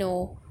 I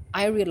know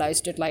I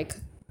realized it like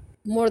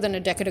more than a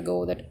decade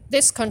ago that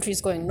this country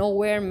is going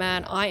nowhere,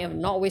 man. I am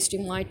not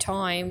wasting my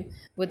time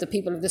with the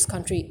people of this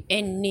country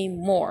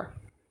anymore.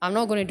 I'm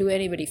not going to do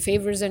anybody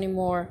favors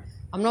anymore.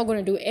 I'm not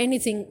going to do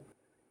anything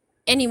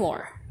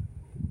anymore,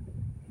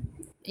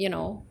 you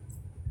know.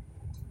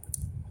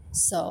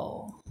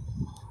 So,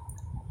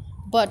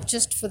 but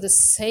just for the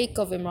sake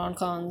of Imran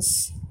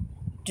Khan's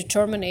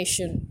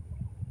determination,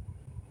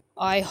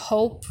 I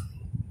hope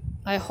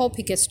I hope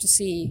he gets to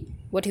see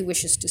what he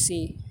wishes to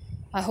see.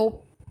 I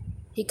hope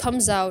he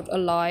comes out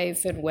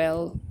alive and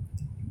well,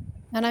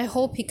 and I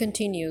hope he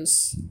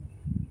continues,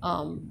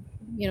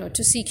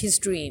 to seek his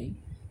dream.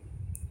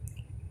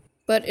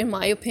 But in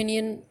my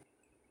opinion,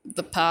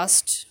 the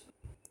past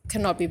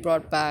cannot be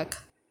brought back.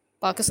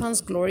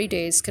 Pakistan's glory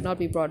days cannot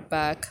be brought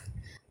back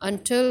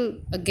until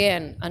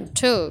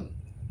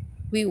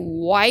we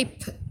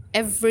wipe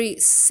every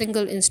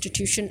single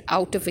institution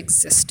out of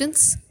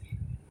existence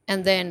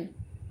and then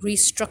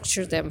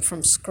restructure them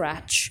from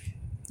scratch.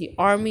 The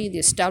army, the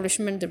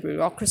establishment, the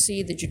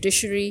bureaucracy, the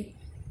judiciary,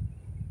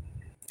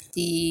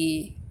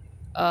 the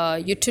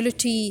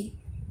utility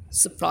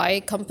supply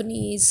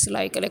companies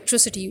like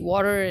electricity,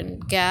 water,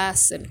 and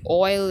gas, and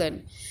oil,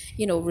 and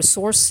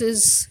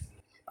resources.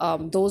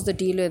 Those that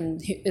deal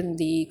in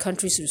the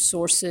country's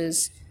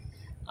resources.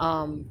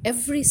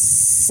 Every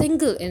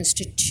single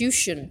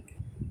institution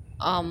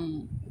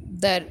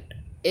that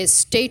is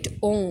state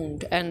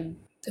owned and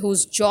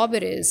whose job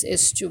it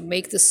is to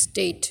make the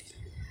state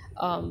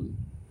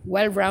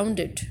well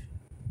rounded.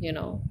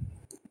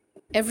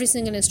 Every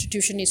single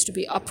institution needs to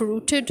be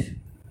uprooted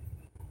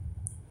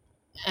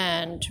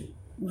and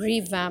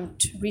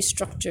revamped,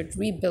 restructured,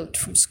 rebuilt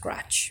from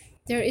scratch.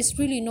 There is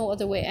really no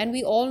other way, and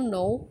we all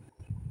know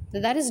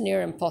that that is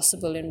near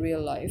impossible in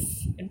real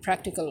life, in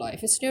practical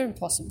life. It's near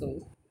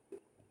impossible,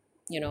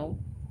 you know.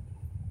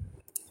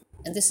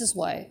 And this is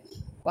why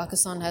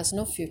Pakistan has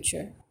no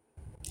future.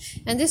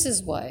 And this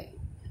is why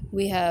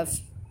we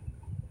have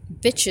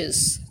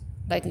bitches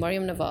like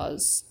Maryam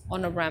Nawaz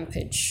on a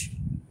rampage.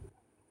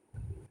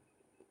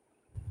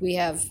 We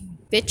have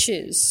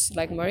bitches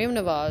like Maryam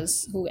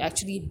Nawaz who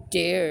actually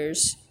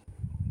dares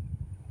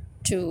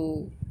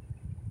to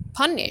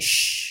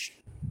punish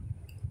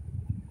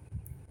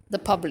the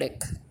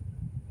public.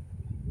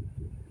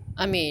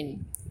 I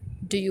mean,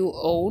 do you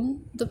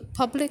own the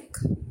public?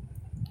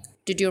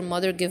 Did your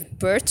mother give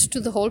birth to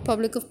the whole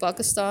public of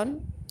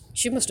Pakistan?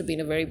 She must have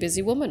been a very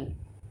busy woman.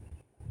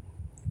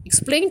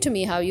 Explain to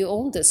me how you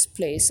own this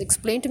place.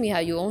 Explain to me how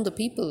you own the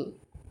people,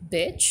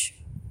 bitch.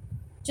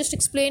 Just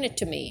explain it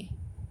to me.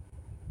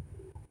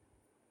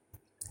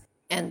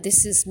 And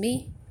this is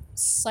me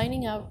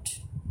signing out.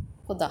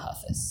 Khuda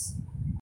Hafiz.